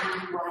make an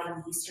active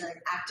wine yeast or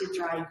an active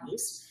dry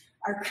yeast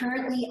are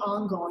currently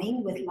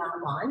ongoing with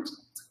Lalonde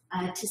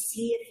to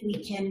see if we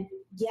can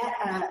get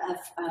a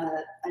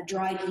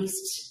dry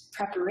yeast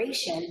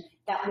preparation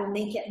that will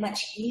make it much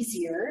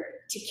easier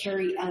to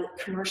carry out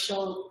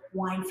commercial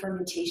wine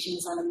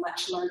fermentations on a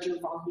much larger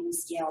volume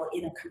scale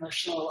in a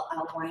commercial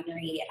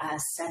winery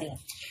setting.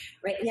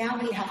 Right now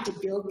we have to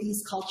build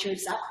these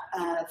cultures up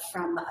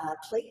from a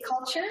plate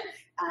culture.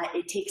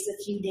 It takes a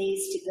few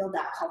days to build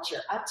that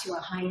culture up to a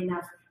high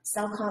enough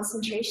cell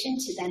concentration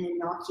to then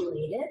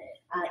inoculate it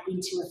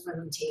into a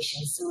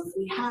fermentation. So if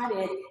we had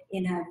it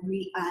in a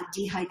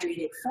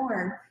dehydrated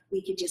form,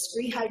 we could just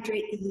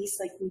rehydrate the yeast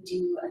like we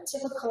do a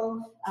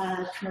typical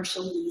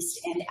commercial yeast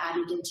and add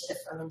it into the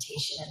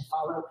fermentation and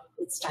follow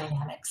its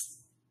dynamics.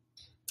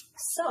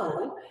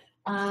 So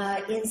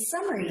in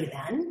summary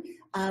then,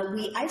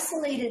 we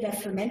isolated a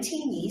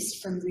fermenting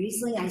yeast from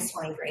Riesling ice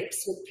wine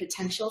grapes with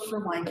potential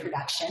for wine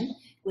production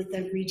with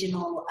a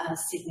regional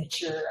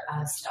signature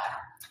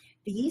style.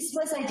 The yeast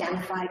was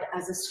identified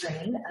as a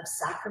strain of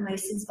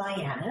Saccharomyces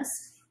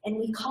vianus, and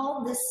we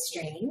call this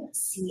strain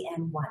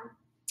CN1.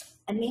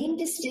 A main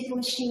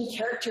distinguishing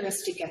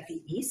characteristic of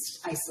the yeast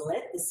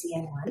isolate, the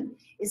CN1,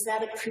 is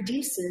that it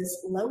produces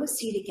low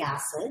acetic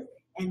acid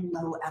and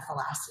low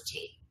ethyl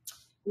acetate.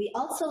 We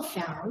also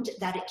found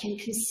that it can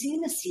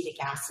consume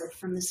acetic acid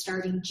from the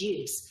starting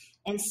juice,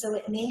 and so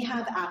it may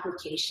have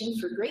application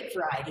for grape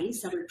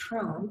varieties that are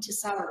prone to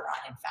sour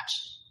rot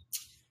infection.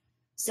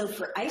 So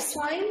for ice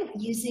wine,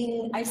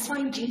 using ice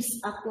wine juice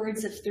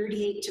upwards of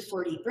 38 to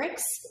 40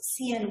 Brix,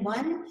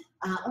 CN1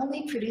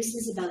 only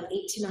produces about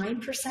 8 to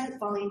 9%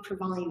 volume per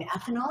volume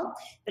ethanol,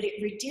 but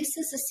it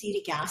reduces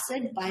acetic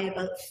acid by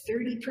about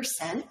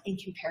 30% in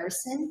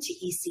comparison to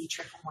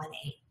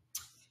EC111A.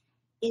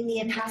 In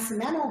the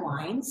Appassimento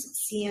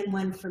wines,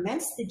 CN1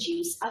 ferments the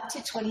juice up to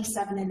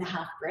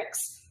 27.5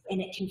 Brix, and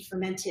it can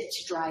ferment it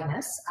to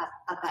dryness up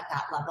at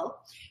that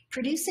level,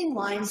 producing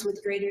wines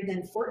with greater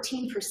than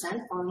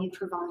 14% volume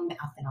per volume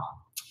ethanol.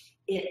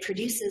 It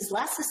produces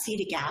less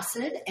acetic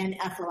acid and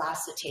ethyl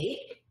acetate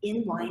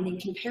in wine in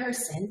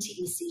comparison to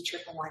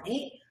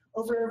EC111A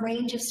over a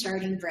range of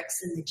starting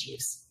Brix in the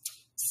juice.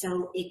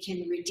 So it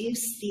can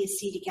reduce the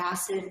acetic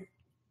acid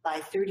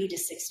by 30 to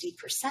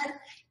 60%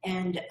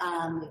 and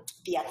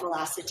the ethyl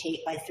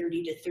acetate by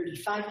 30 to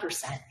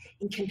 35%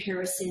 in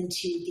comparison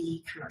to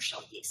the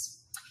commercial yeast.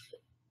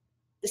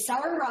 The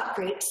sour rot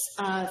grapes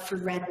for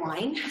red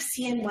wine,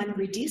 CN1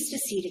 reduced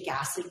acetic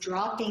acid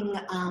during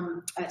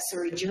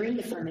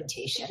the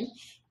fermentation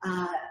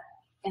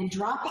and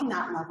dropping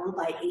that level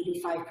by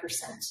 85%.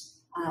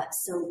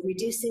 So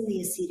reducing the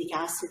acetic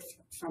acid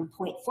from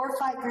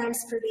 0.45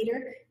 grams per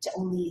liter to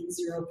only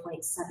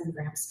 0.7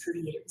 grams per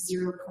liter,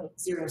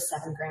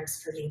 0.07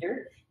 grams per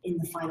liter in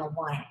the final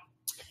wine.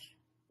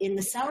 In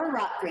the sour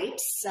rot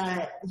grapes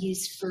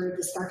used for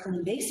the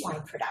sparkling base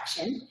wine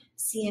production,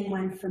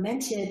 CN1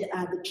 fermented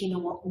the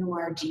Pinot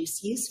Noir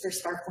juice used for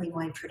sparkling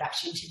wine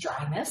production to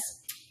dryness,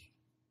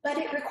 but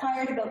it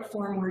required about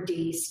 4 more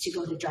days to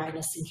go to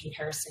dryness in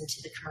comparison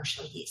to the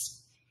commercial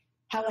yeast.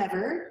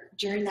 However,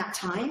 during that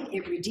time,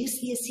 it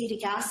reduced the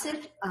acetic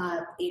acid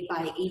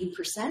by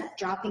 80%,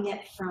 dropping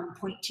it from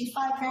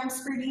 0.25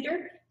 grams per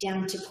liter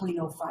down to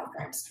 0.05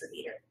 grams per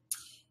liter.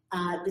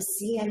 The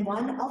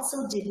CN1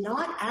 also did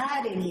not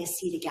add any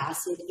acetic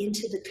acid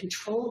into the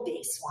control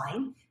base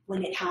wine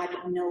when it had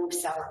no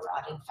sour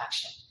rot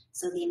infection.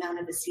 So the amount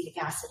of acetic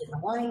acid in the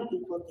wine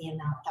equaled the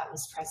amount that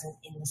was present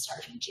in the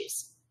starting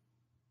juice.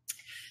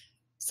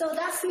 So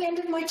that's the end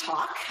of my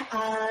talk.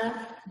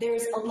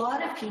 There's a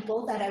lot of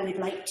people that I would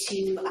like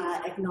to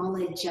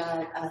acknowledge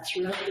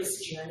throughout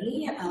this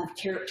journey of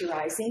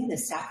characterizing the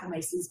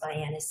Saccharomyces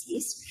vianis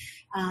yeast.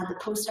 The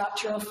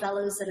postdoctoral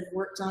fellows that have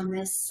worked on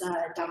this,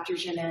 Dr.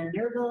 Jeanne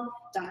Nerval,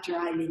 Dr.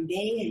 Eileen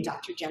Bay, and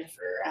Dr.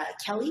 Jennifer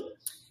Kelly.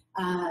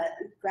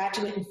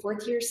 Graduate and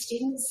fourth year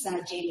students,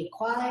 Jamie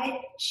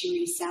Kwai,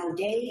 Cherie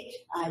Saudet,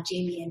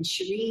 Jamie and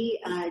Cherie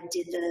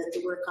did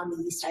the work on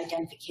the yeast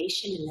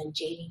identification, and then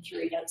Jamie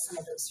carried out some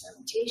of those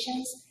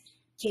fermentations.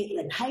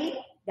 Caitlin Height,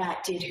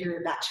 that did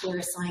her Bachelor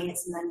of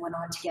Science and then went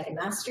on to get a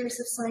Master's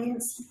of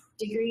Science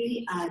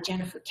degree.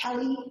 Jennifer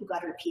Kelly, who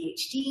got her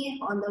PhD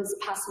on those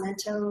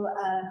Appassimento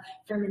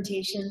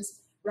fermentations.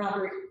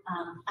 Robert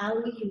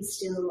Ali, who's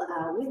still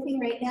with me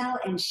right now,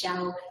 and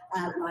Xiao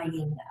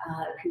Lining,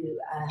 who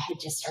had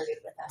just started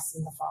with us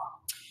in the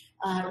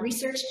fall.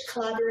 Research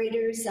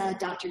collaborators,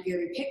 Dr.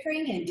 Gary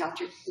Pickering and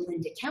Dr.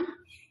 Belinda Kemp,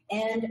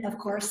 and of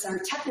course our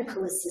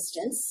technical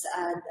assistants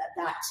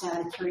that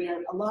carry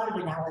out a lot of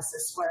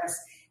analysis for us,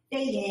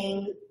 Fei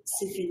Yang,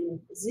 Sufin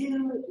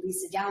Zhu,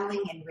 Lisa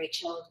Dowling, and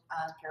Rachel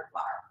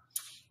Gerbar.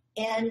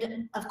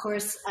 And of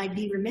course, I'd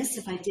be remiss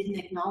if I didn't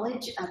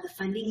acknowledge the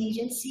funding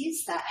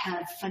agencies that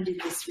have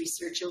funded this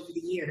research over the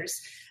years.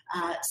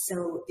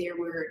 So there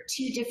were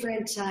two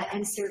different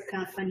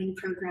NSERC funding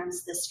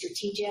programs, the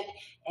Strategic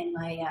and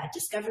my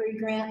Discovery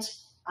Grant,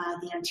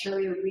 the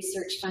Ontario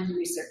Research Fund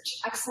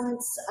Research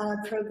Excellence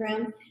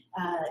Program,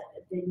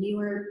 the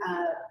newer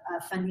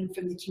funding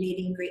from the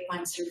Canadian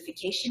Grapevine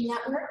Certification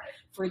Network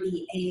for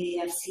the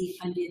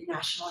AAFC-funded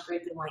National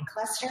Grape and Wine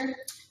Cluster,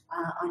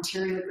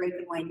 Ontario Grape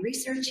and Wine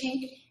Research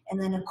Inc., and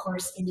then of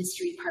course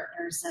industry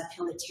partners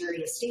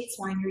Pilotary Estates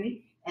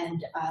Winery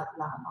and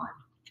Lamont.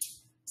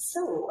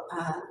 So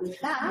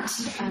with that,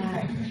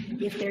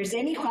 if there's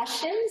any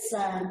questions,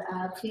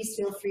 please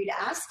feel free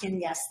to ask. And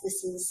yes,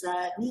 this is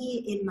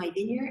me in my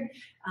vineyard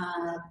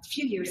a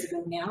few years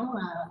ago now.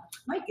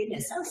 My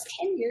goodness, that was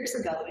 10 years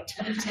ago in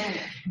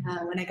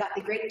 2010 when I got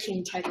the Grape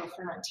King title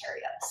for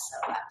Ontario.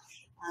 So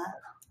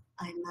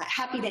I'm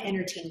happy to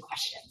entertain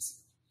questions.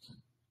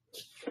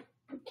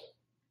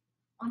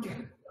 Andre.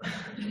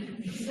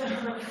 So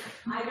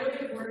I know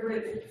you've worked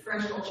with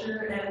fresh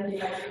culture and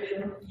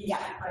dehydrated yeast,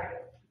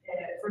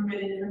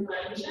 fermented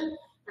fermentation.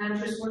 And I'm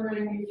just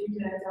wondering if you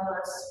can tell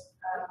us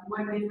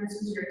what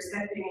differences you're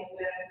expecting in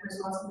the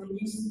response of the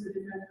yeast to the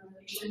different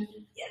fermentation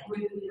with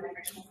the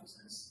dehydration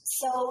process.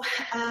 So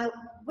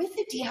with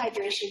the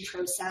dehydration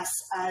process,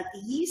 the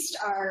yeast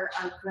are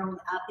grown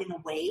up in a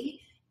way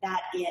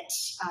that it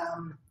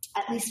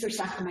at least for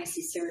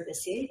Saccharomyces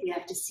cerevisiae, we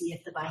have to see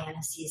if the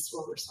vianis yeast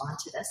will respond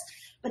to this.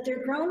 But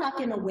they're grown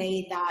up in a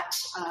way that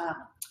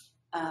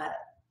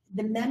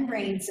the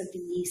membranes of the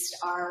yeast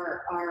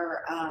are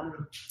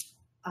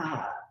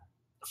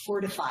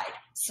fortified,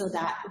 so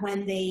that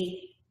when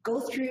they go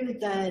through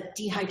the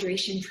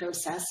dehydration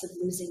process of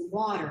losing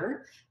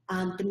water,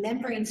 the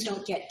membranes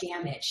don't get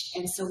damaged.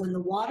 And so when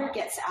the water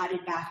gets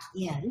added back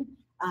in,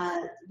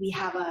 we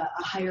have a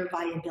higher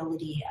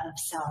viability of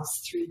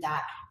cells through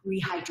that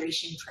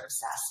rehydration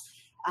process.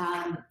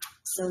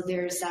 So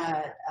there's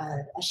a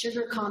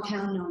sugar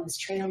compound known as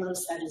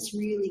trehalose that is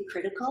really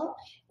critical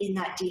in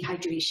that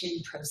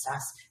dehydration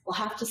process. We'll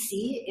have to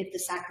see if the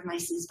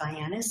Saccharomyces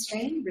vianis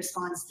strain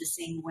responds the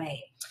same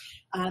way.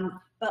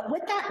 But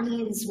what that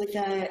means with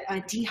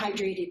a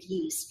dehydrated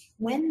yeast,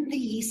 when the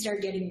yeast are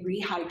getting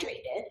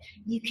rehydrated,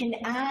 you can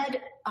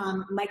add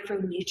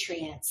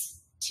micronutrients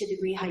to the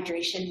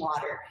rehydration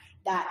water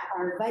that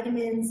are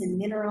vitamins and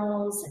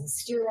minerals and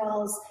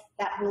sterols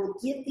that will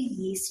give the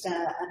yeast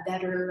a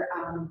better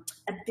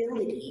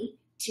ability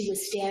to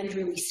withstand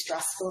really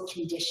stressful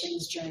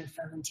conditions during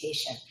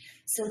fermentation.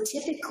 So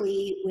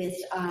typically with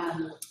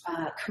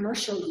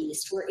commercial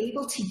yeast, we're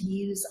able to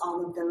use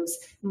all of those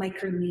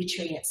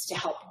micronutrients to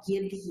help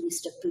give the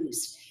yeast a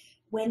boost.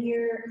 When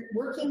you're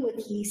working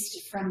with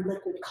yeast from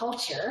liquid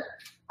culture,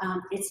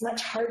 it's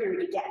much harder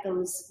to get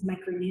those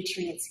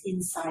micronutrients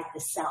inside the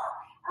cell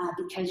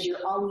because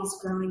you're always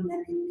growing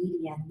them in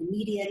media, and the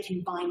media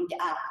can bind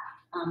up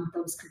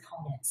those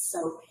components.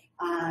 So,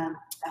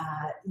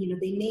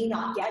 they may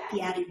not get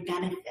the added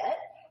benefit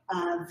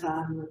of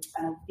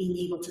being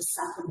able to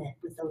supplement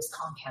with those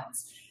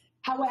compounds.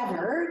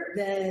 However,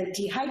 the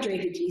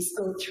dehydrated yeast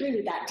go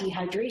through that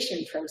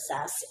dehydration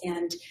process,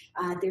 and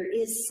there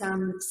is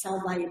some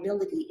cell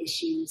viability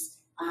issues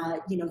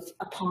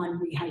upon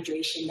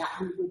rehydration that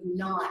we would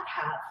not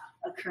have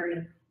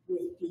occurring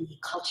with the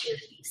cultured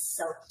yeast.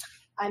 So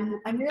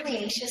I'm really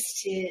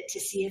anxious to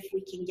see if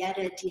we can get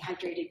a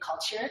dehydrated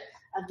culture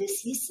of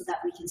this yeast so that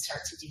we can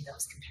start to do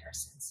those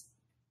comparisons.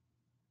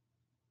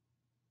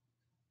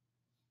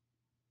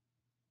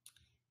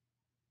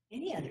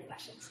 Any other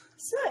questions?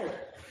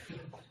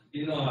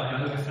 Good.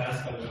 I always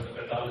ask about the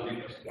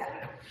pathology question.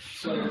 Yeah.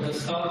 So the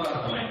sour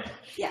rock wine.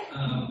 Yeah.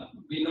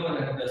 We know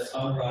that the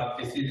sour rock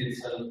disease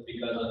itself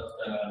because of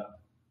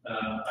the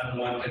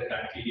unwanted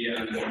bacteria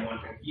and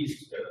unwanted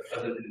yeast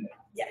present in there.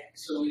 Yeah.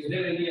 So is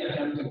there any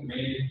attempt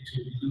made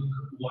to look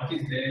what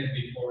is there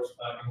before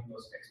starting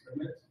those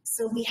experiments?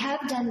 So we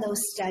have done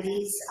those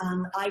studies.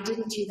 I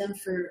didn't do them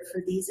for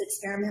these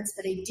experiments,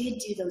 but I did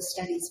do those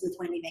studies with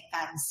Wendy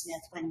McFadden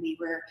Smith when we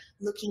were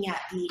looking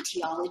at the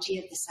etiology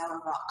of the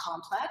sour rock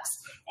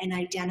complex and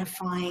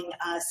identifying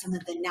some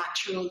of the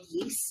natural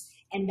yeasts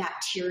and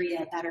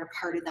bacteria that are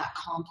part of that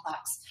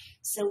complex.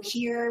 So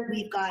here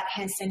we've got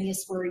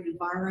Hanseníaspora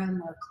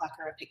uvarum or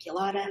Clechara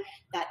apiculata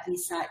that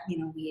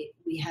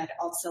we had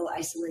also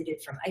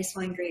isolated from ice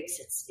wine grapes.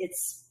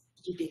 It's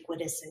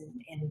ubiquitous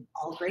in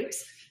all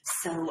grapes,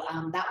 so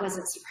that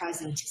wasn't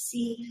surprising to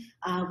see.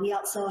 We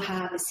also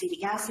have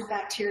acetic acid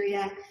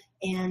bacteria,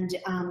 and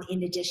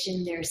in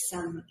addition, there's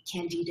some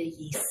candida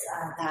yeast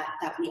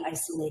that we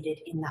isolated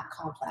in that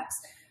complex.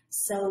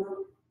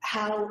 So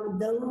how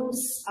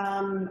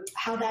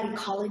that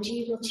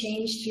ecology will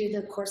change through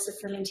the course of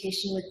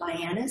fermentation with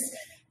Baianus,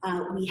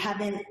 we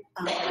haven't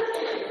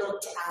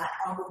looked at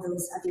all of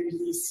those other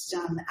yeast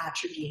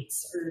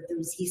attributes or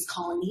those yeast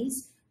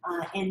colonies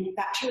and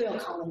bacterial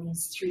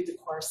colonies through the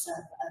course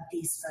of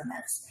these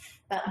ferments.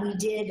 But we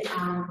did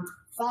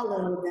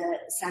follow the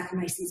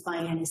Saccharomyces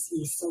baianus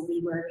yeast, so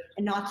we were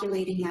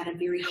inoculating at a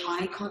very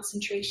high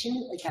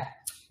concentration, like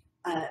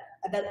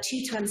about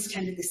 2 times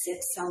 10 to the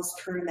 6 cells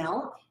per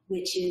ml,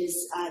 which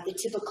is the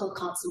typical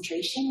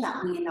concentration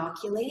that we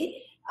inoculate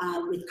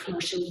with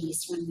commercial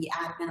yeast when we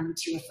add them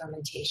to a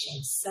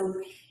fermentation. So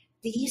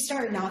the yeast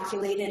are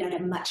inoculated at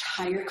a much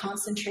higher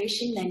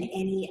concentration than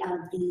any of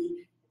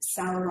the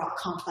sour rock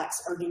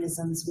complex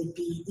organisms would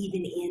be,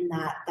 even in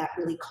that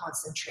really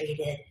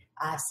concentrated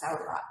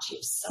sour rock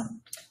juice. So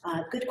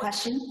good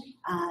question.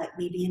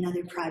 Maybe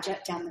another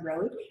project down the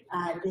road.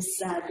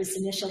 This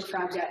initial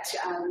project,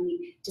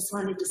 we just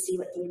wanted to see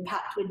what the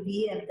impact would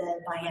be of the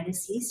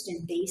Baianus yeast,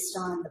 and based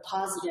on the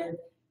positive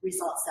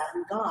results that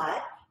we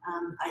got,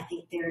 I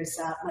think there's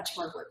much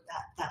more work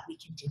that we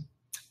can do.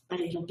 But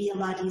it'll be a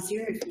lot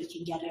easier if we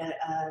can get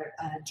a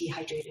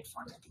dehydrated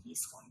form of the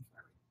yeast going forward.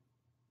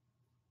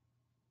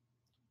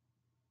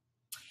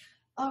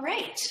 All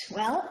right,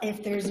 well,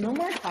 if there's no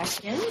more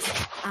questions,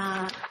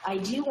 I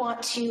do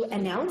want to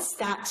announce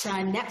that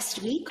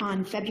next week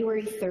on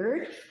February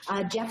 3rd,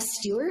 Jeff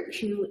Stewart,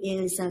 who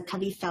is a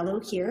COVI Fellow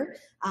here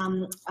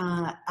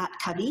at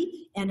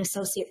COVI and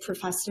Associate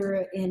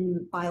Professor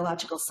in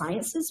Biological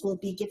Sciences, will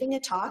be giving a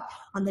talk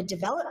on the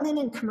development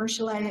and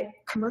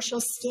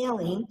commercial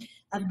scaling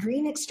of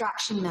green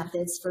extraction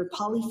methods for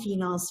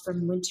polyphenols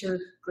from winter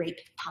grape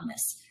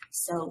pumice.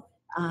 So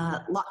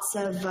lots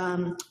of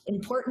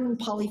important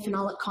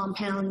polyphenolic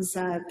compounds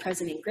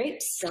present in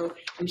grapes, so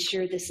I'm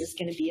sure this is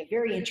going to be a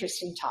very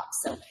interesting talk.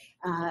 So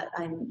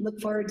I look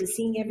forward to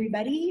seeing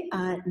everybody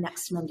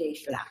next Monday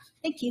for that.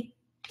 Thank you.